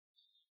came.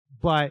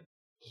 But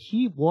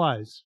he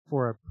was,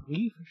 for a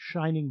brief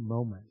shining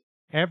moment,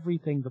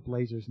 everything the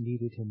Blazers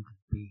needed him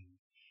to be.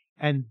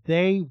 And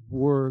they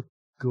were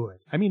good.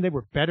 I mean, they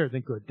were better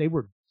than good. They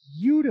were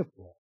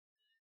beautiful.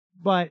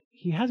 But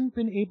he hasn't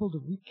been able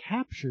to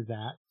recapture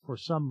that for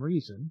some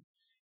reason.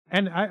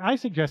 And I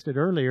suggested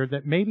earlier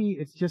that maybe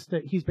it's just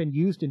that he's been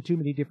used in too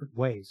many different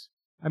ways.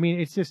 I mean,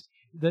 it's just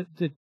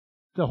the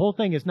whole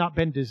thing has not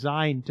been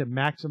designed to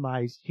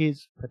maximize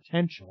his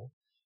potential,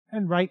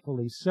 and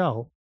rightfully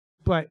so.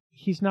 But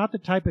he's not the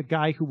type of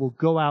guy who will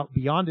go out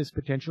beyond his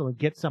potential and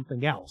get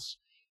something else.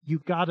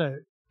 You've got to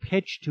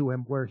pitch to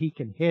him where he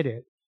can hit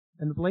it.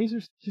 And the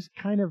Blazers just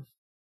kind of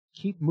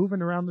keep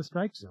moving around the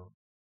strike zone.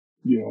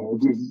 Yeah,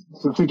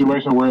 it's a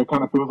situation where it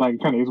kind of feels like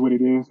it kind of is what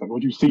it is. Like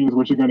what you see is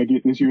what you're going to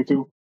get this year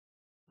too.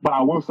 But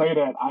I will say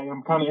that I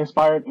am kind of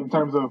inspired in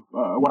terms of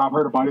what I've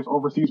heard about his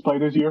overseas play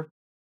this year.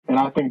 And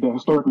I think that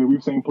historically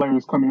we've seen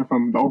players come in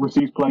from the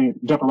overseas play and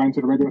jump right into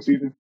the regular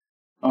season.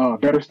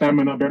 Better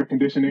stamina, better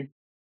conditioning.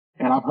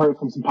 And I've heard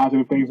some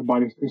positive things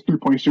about his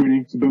three-point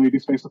shooting, his ability to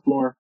space the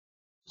floor.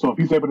 So if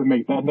he's able to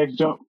make that next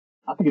jump,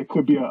 I think it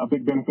could be a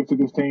big benefit to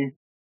this team.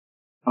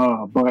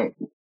 But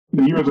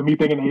the years of me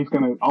thinking that he's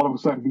going to all of a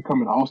sudden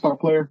become an all-star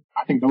player,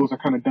 I think those are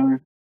kind of done.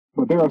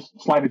 But there are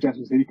slight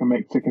adjustments that he can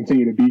make to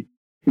continue to be,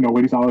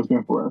 what he's always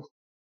been for us.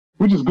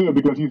 Which is good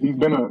because he's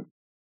been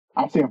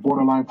I'd say a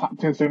borderline top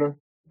 10 center.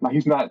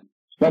 Like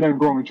that ain't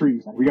growing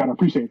trees. Like we got to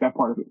appreciate that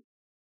part of it.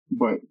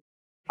 But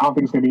I don't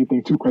think it's going to be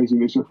anything too crazy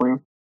this year for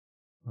him.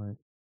 Right.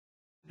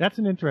 That's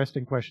an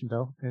interesting question,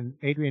 though, and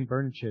Adrian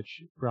Bernicic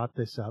brought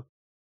this up.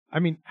 I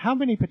mean, how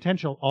many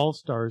potential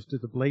all-stars do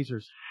the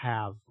Blazers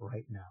have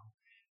right now?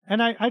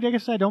 And I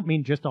guess I don't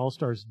mean just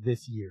all-stars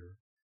this year,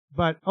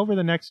 but over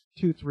the next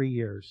 2-3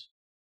 years,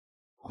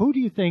 who do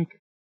you think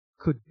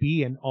could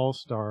be an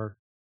all-star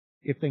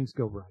if things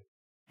go right?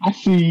 I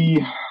see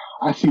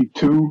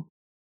two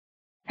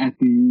at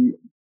the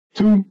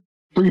 2-3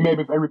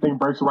 maybe if everything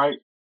breaks right.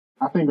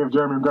 I think if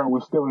Jeremy Grant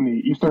was still in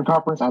the Eastern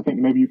Conference, I think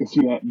maybe you can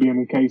see that being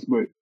the case.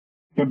 But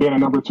him being a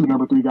number 2,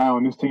 number 3 guy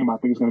on this team, I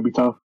think it's going to be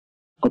tough.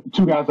 But the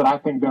two guys that I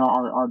think that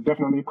are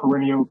definitely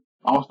perennial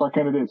all-star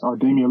candidates are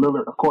Damian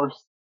Lillard, of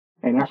course,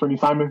 and Anthony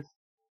Simons.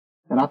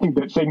 And I think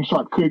that Shaedon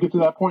Sharpe could get to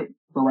that point.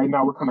 But right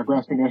now we're kind of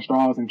grasping at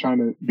straws and trying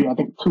to be, I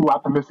think, too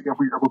optimistic if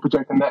we're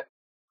projecting that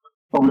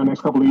over the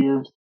next couple of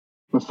years.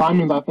 But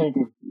Simons, I think,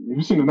 if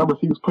you've seen the numbers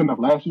he was putting up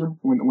last year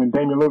when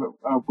Damian Lillard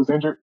was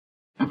injured,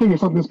 I think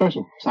it's something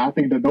special. So I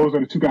think that those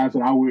are the two guys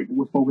that I would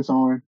focus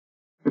on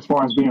as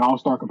far as being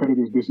all-star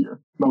competitors this year.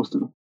 Those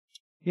two.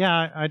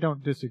 Yeah, I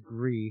don't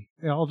disagree.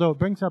 Although it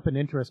brings up an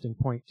interesting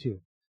point, too.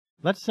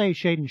 Let's say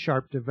Shaedon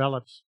Sharpe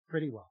develops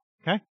pretty well,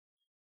 okay?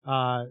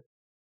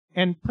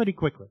 And pretty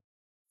quickly.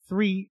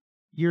 3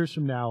 years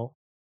from now,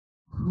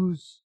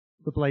 who's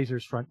the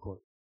Blazers' backcourt?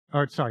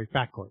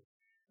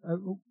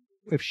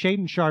 If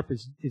Shaedon Sharpe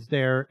is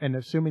there, and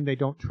assuming they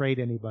don't trade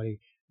anybody,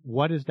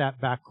 what does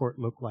that backcourt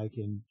look like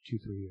in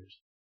 2-3 years?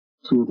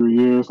 2 or 3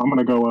 years. I'm going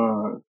to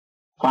go,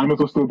 Simons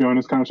will still be on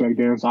his contract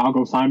then, so I'll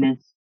go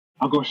Simons.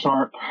 I'll go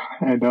Sharpe,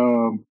 and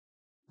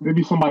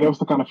maybe somebody else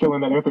to kind of fill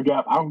in that other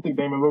gap. I don't think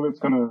Damian Lillard's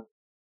going to,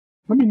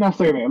 let me not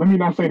say that. Let me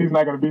not say he's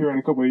not going to be here in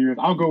a couple of years.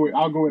 I'll go with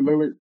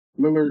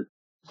Lillard,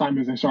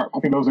 Simons, and Sharpe. I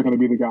think those are going to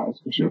be the guys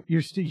for sure.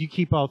 You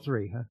keep all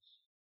three,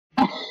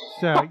 huh?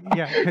 So,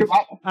 yeah,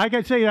 I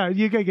can say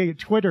you can get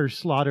Twitter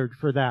slaughtered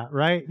for that,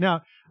 right?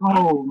 Now,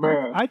 oh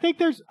man, I think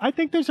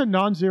there's a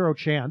non-zero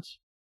chance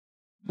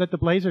that the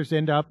Blazers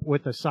end up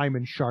with a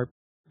Simon Sharpe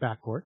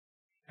backcourt.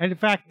 And in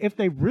fact, if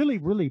they really,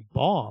 really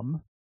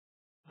bomb,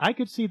 I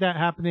could see that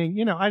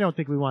happening. I don't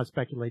think we want to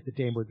speculate that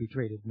Dame would be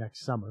traded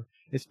next summer,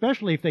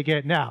 especially if they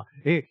get now.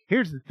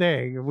 Here's the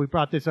thing. We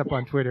brought this up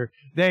on Twitter.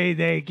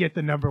 They get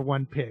the number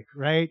 1 pick,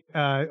 right?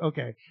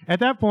 Okay.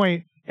 At that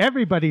point,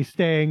 everybody's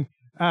staying.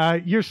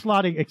 You're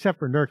slotting, except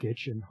for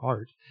Nurkic and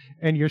Hart,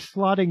 and you're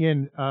slotting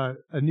in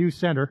a new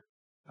center,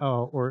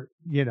 and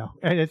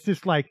it's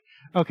just like,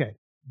 okay,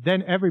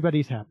 then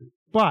everybody's happy.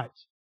 But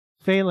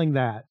failing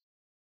that,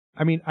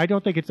 I mean, I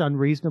don't think it's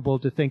unreasonable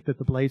to think that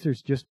the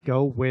Blazers just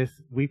go with,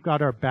 we've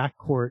got our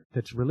backcourt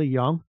that's really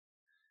young.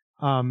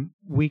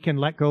 We can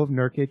let go of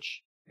Nurkic.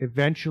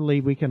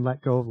 Eventually, we can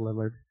let go of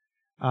Lillard.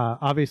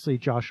 Obviously,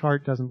 Josh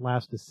Hart doesn't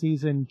last a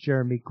season.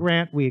 Jeremy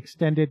Grant, we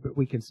extended, but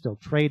we can still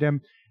trade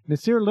him.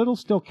 Nasir Little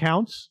still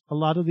counts. A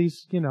lot of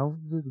these,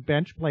 the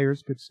bench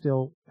players could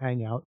still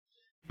hang out.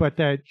 But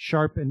that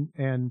Sharpe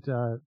and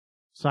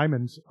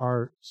Simons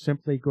are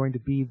simply going to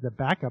be the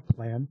backup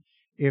plan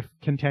if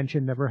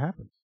contention never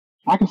happens.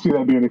 I can see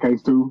that being the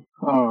case, too.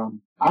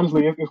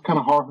 Honestly, it's kind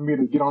of hard for me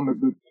to get on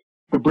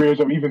the bridge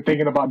of even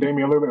thinking about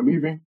Damian Lillard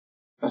leaving,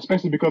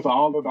 especially because of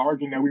all of the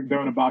arguing that we've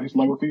done about his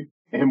loyalty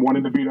and him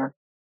wanting to be there.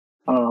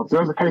 So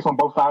there's a case on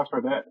both sides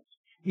for that.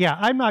 Yeah,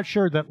 I'm not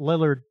sure that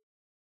Lillard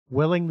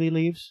willingly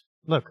leaves.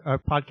 Look,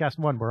 podcast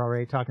 1, we're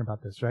already talking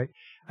about this, right?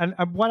 And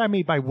what I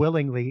mean by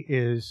willingly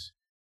is,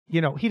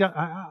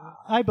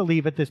 I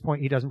believe at this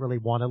point he doesn't really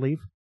want to leave,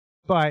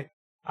 but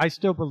I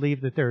still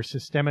believe that there are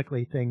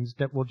systemically things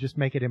that will just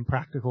make it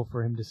impractical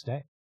for him to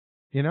stay.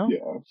 You know?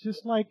 Yeah. It's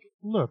just like,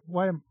 look,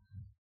 what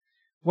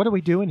are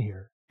we doing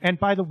here? And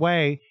by the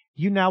way,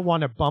 you now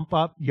want to bump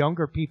up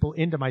younger people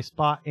into my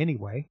spot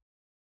anyway.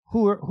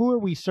 Who are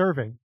we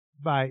serving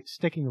by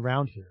sticking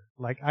around here?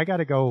 Like, I'm going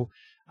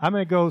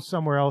to go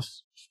somewhere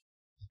else,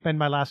 spend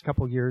my last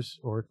couple of years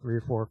or 3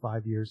 or 4 or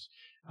 5 years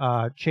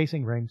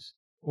chasing rings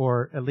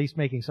or at least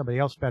making somebody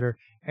else better,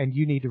 and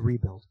you need to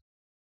rebuild.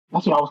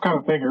 That's what I was kind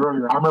of thinking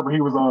earlier. I remember he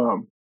was, I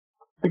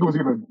think it was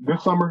either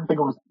this summer, I think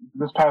it was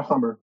this past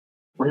summer,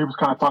 where he was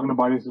kind of talking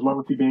about his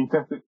loyalty being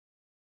tested.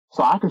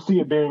 So I could see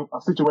it being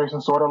a situation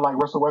sort of like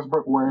Russell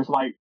Westbrook, where it's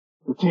like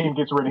the team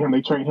gets rid of him,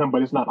 they trade him,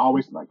 but it's not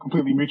always like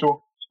completely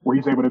mutual, where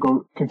he's able to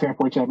go contend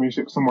for a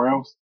championship somewhere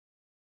else.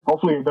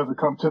 Hopefully it doesn't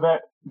come to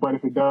that, but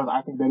if it does,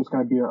 I think that it's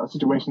going to be a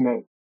situation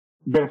that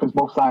benefits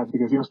both sides,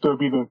 because he'll still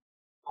be the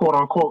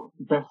quote-unquote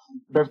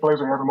best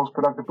Blazer ever, most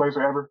productive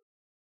Blazer ever.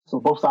 So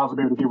both sides will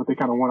be able to get what they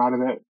kind of want out of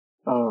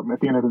that at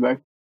the end of the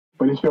day.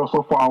 But it feels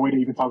so far away to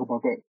even talk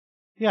about that.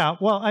 Yeah,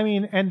 well, I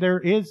mean, and there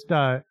is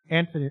the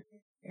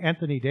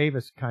Anthony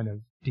Davis kind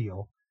of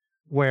deal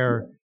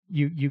where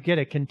you get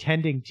a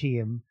contending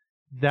team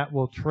that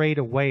will trade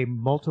away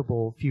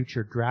multiple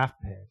future draft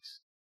picks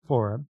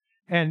for him,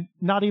 and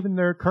not even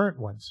their current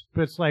ones.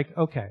 But it's like,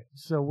 okay,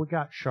 so we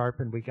got Sharp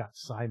and we got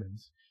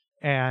Simons,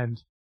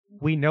 and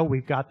we know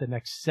we've got the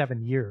next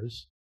 7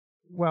 years.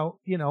 Well,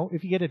 you know,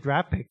 if you get a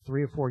draft pick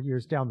 3 or 4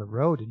 years down the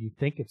road and you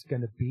think it's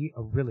going to be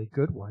a really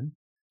good one,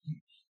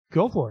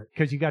 go for it,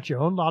 because you got your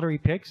own lottery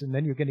picks, and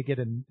then you're going to get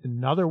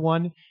another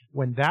one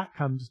when that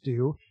comes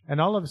due. And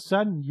all of a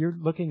sudden, you're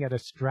looking at a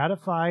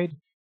stratified,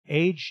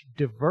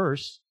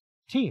 age-diverse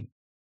team.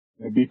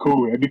 It'd be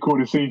cool. It'd be cool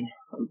to see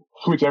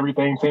switch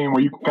everything team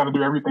where you can kind of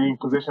do everything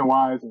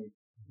position-wise. And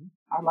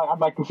I'd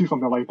like to see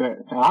something like that.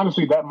 And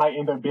honestly, that might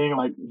end up being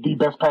like the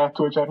best path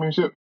to a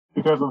championship,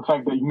 because of the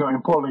fact that, you know,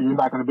 in Portland, you're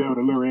not going to be able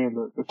to lure in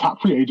the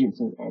top free agents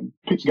and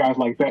pitch guys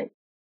like that.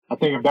 I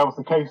think if that was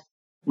the case,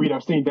 we'd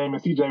have seen Dame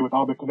and CJ, with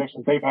all the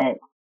connections they've had,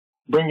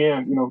 bring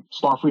in, you know,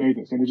 star free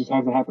agents, and it just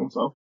hasn't happened.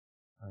 So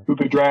through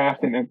the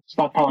draft and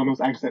stockpiling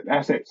those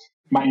assets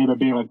might end up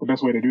being like the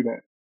best way to do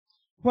that.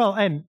 Well,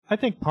 and I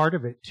think part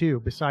of it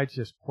too, besides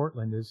just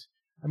Portland, is,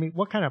 I mean,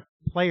 what kind of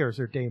players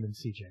are Dame and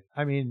CJ?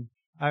 I mean,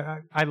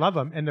 I love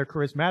them and they're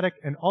charismatic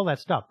and all that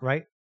stuff,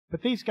 right?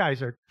 But these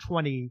guys are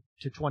 20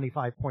 to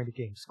 25 point a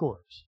game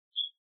scorers.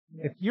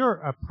 Yeah. If you're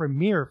a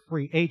premier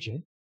free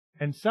agent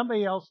and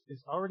somebody else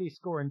is already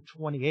scoring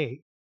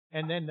 28,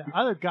 and then the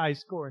other guy's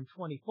scoring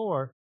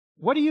 24,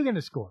 what are you going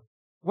to score?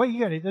 What are you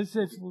going to, this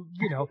is,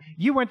 you know,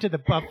 you went to the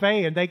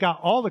buffet and they got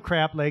all the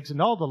crab legs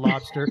and all the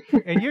lobster,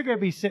 and you're going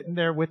to be sitting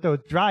there with those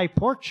dry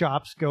pork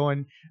chops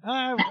going,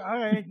 all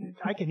right,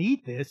 I can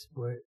eat this,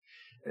 but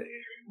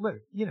look,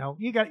 you know,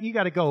 you got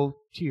to go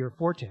to your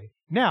forte.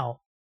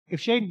 Now, if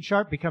Shaedon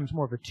Sharpe becomes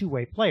more of a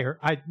two-way player,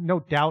 I no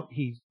doubt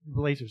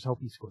Blazers hope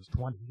he scores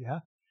 20, yeah?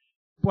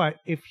 But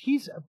if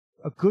he's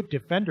a good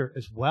defender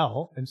as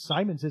well, and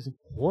Simons isn't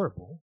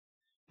horrible,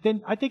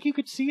 then I think you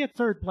could see a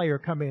third player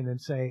come in and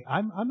say,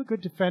 I'm a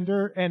good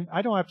defender, and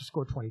I don't have to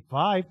score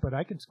 25, but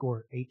I can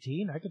score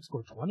 18, I can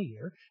score 20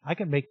 here. I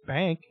can make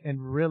bank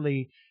and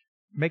really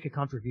make a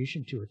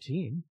contribution to a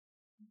team.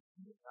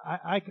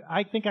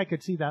 I think I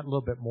could see that a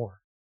little bit more.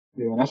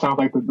 Yeah, that sounds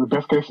like the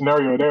best case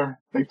scenario there.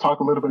 They talked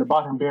a little bit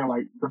about him being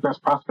like the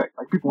best prospect.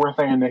 Like, people were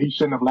saying that he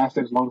shouldn't have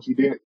lasted as long as he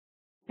did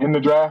in the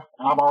draft.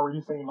 And I've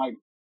already seen like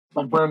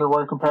Brandon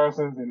Roy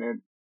comparisons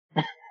and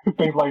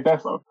things like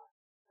that. So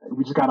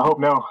we just gotta hope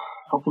now.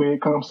 Hopefully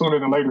it comes sooner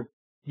than later.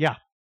 Yeah.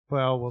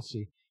 Well, we'll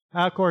see.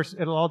 Of course,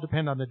 it'll all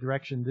depend on the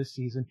direction this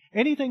season.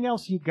 Anything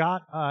else you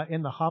got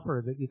in the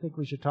hopper that you think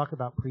we should talk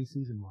about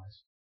preseason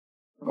wise?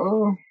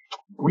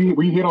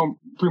 We hit on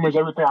pretty much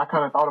everything I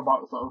kind of thought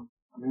about. So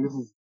I mean, this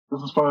is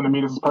fun to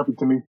me. This is perfect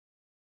to me.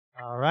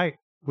 All right.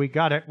 We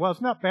got it. Well,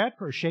 it's not bad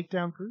for a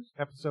Shakedown Cruise,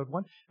 episode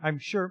 1. I'm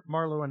sure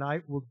Marlo and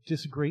I will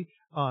disagree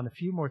on a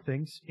few more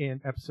things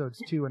in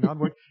episodes 2 and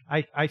onward.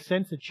 I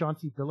sense a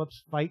Chauncey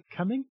Billups fight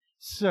coming,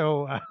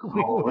 so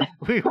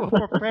we will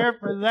prepare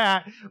for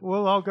that.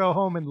 We'll all go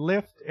home and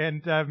lift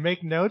and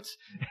make notes,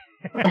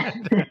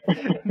 and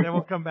then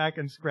we'll come back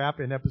and scrap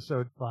in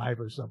episode 5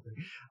 or something.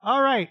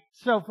 All right.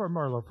 So for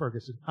Marlo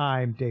Ferguson,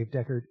 I'm Dave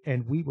Deckard,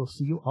 and we will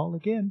see you all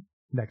again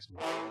next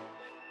week.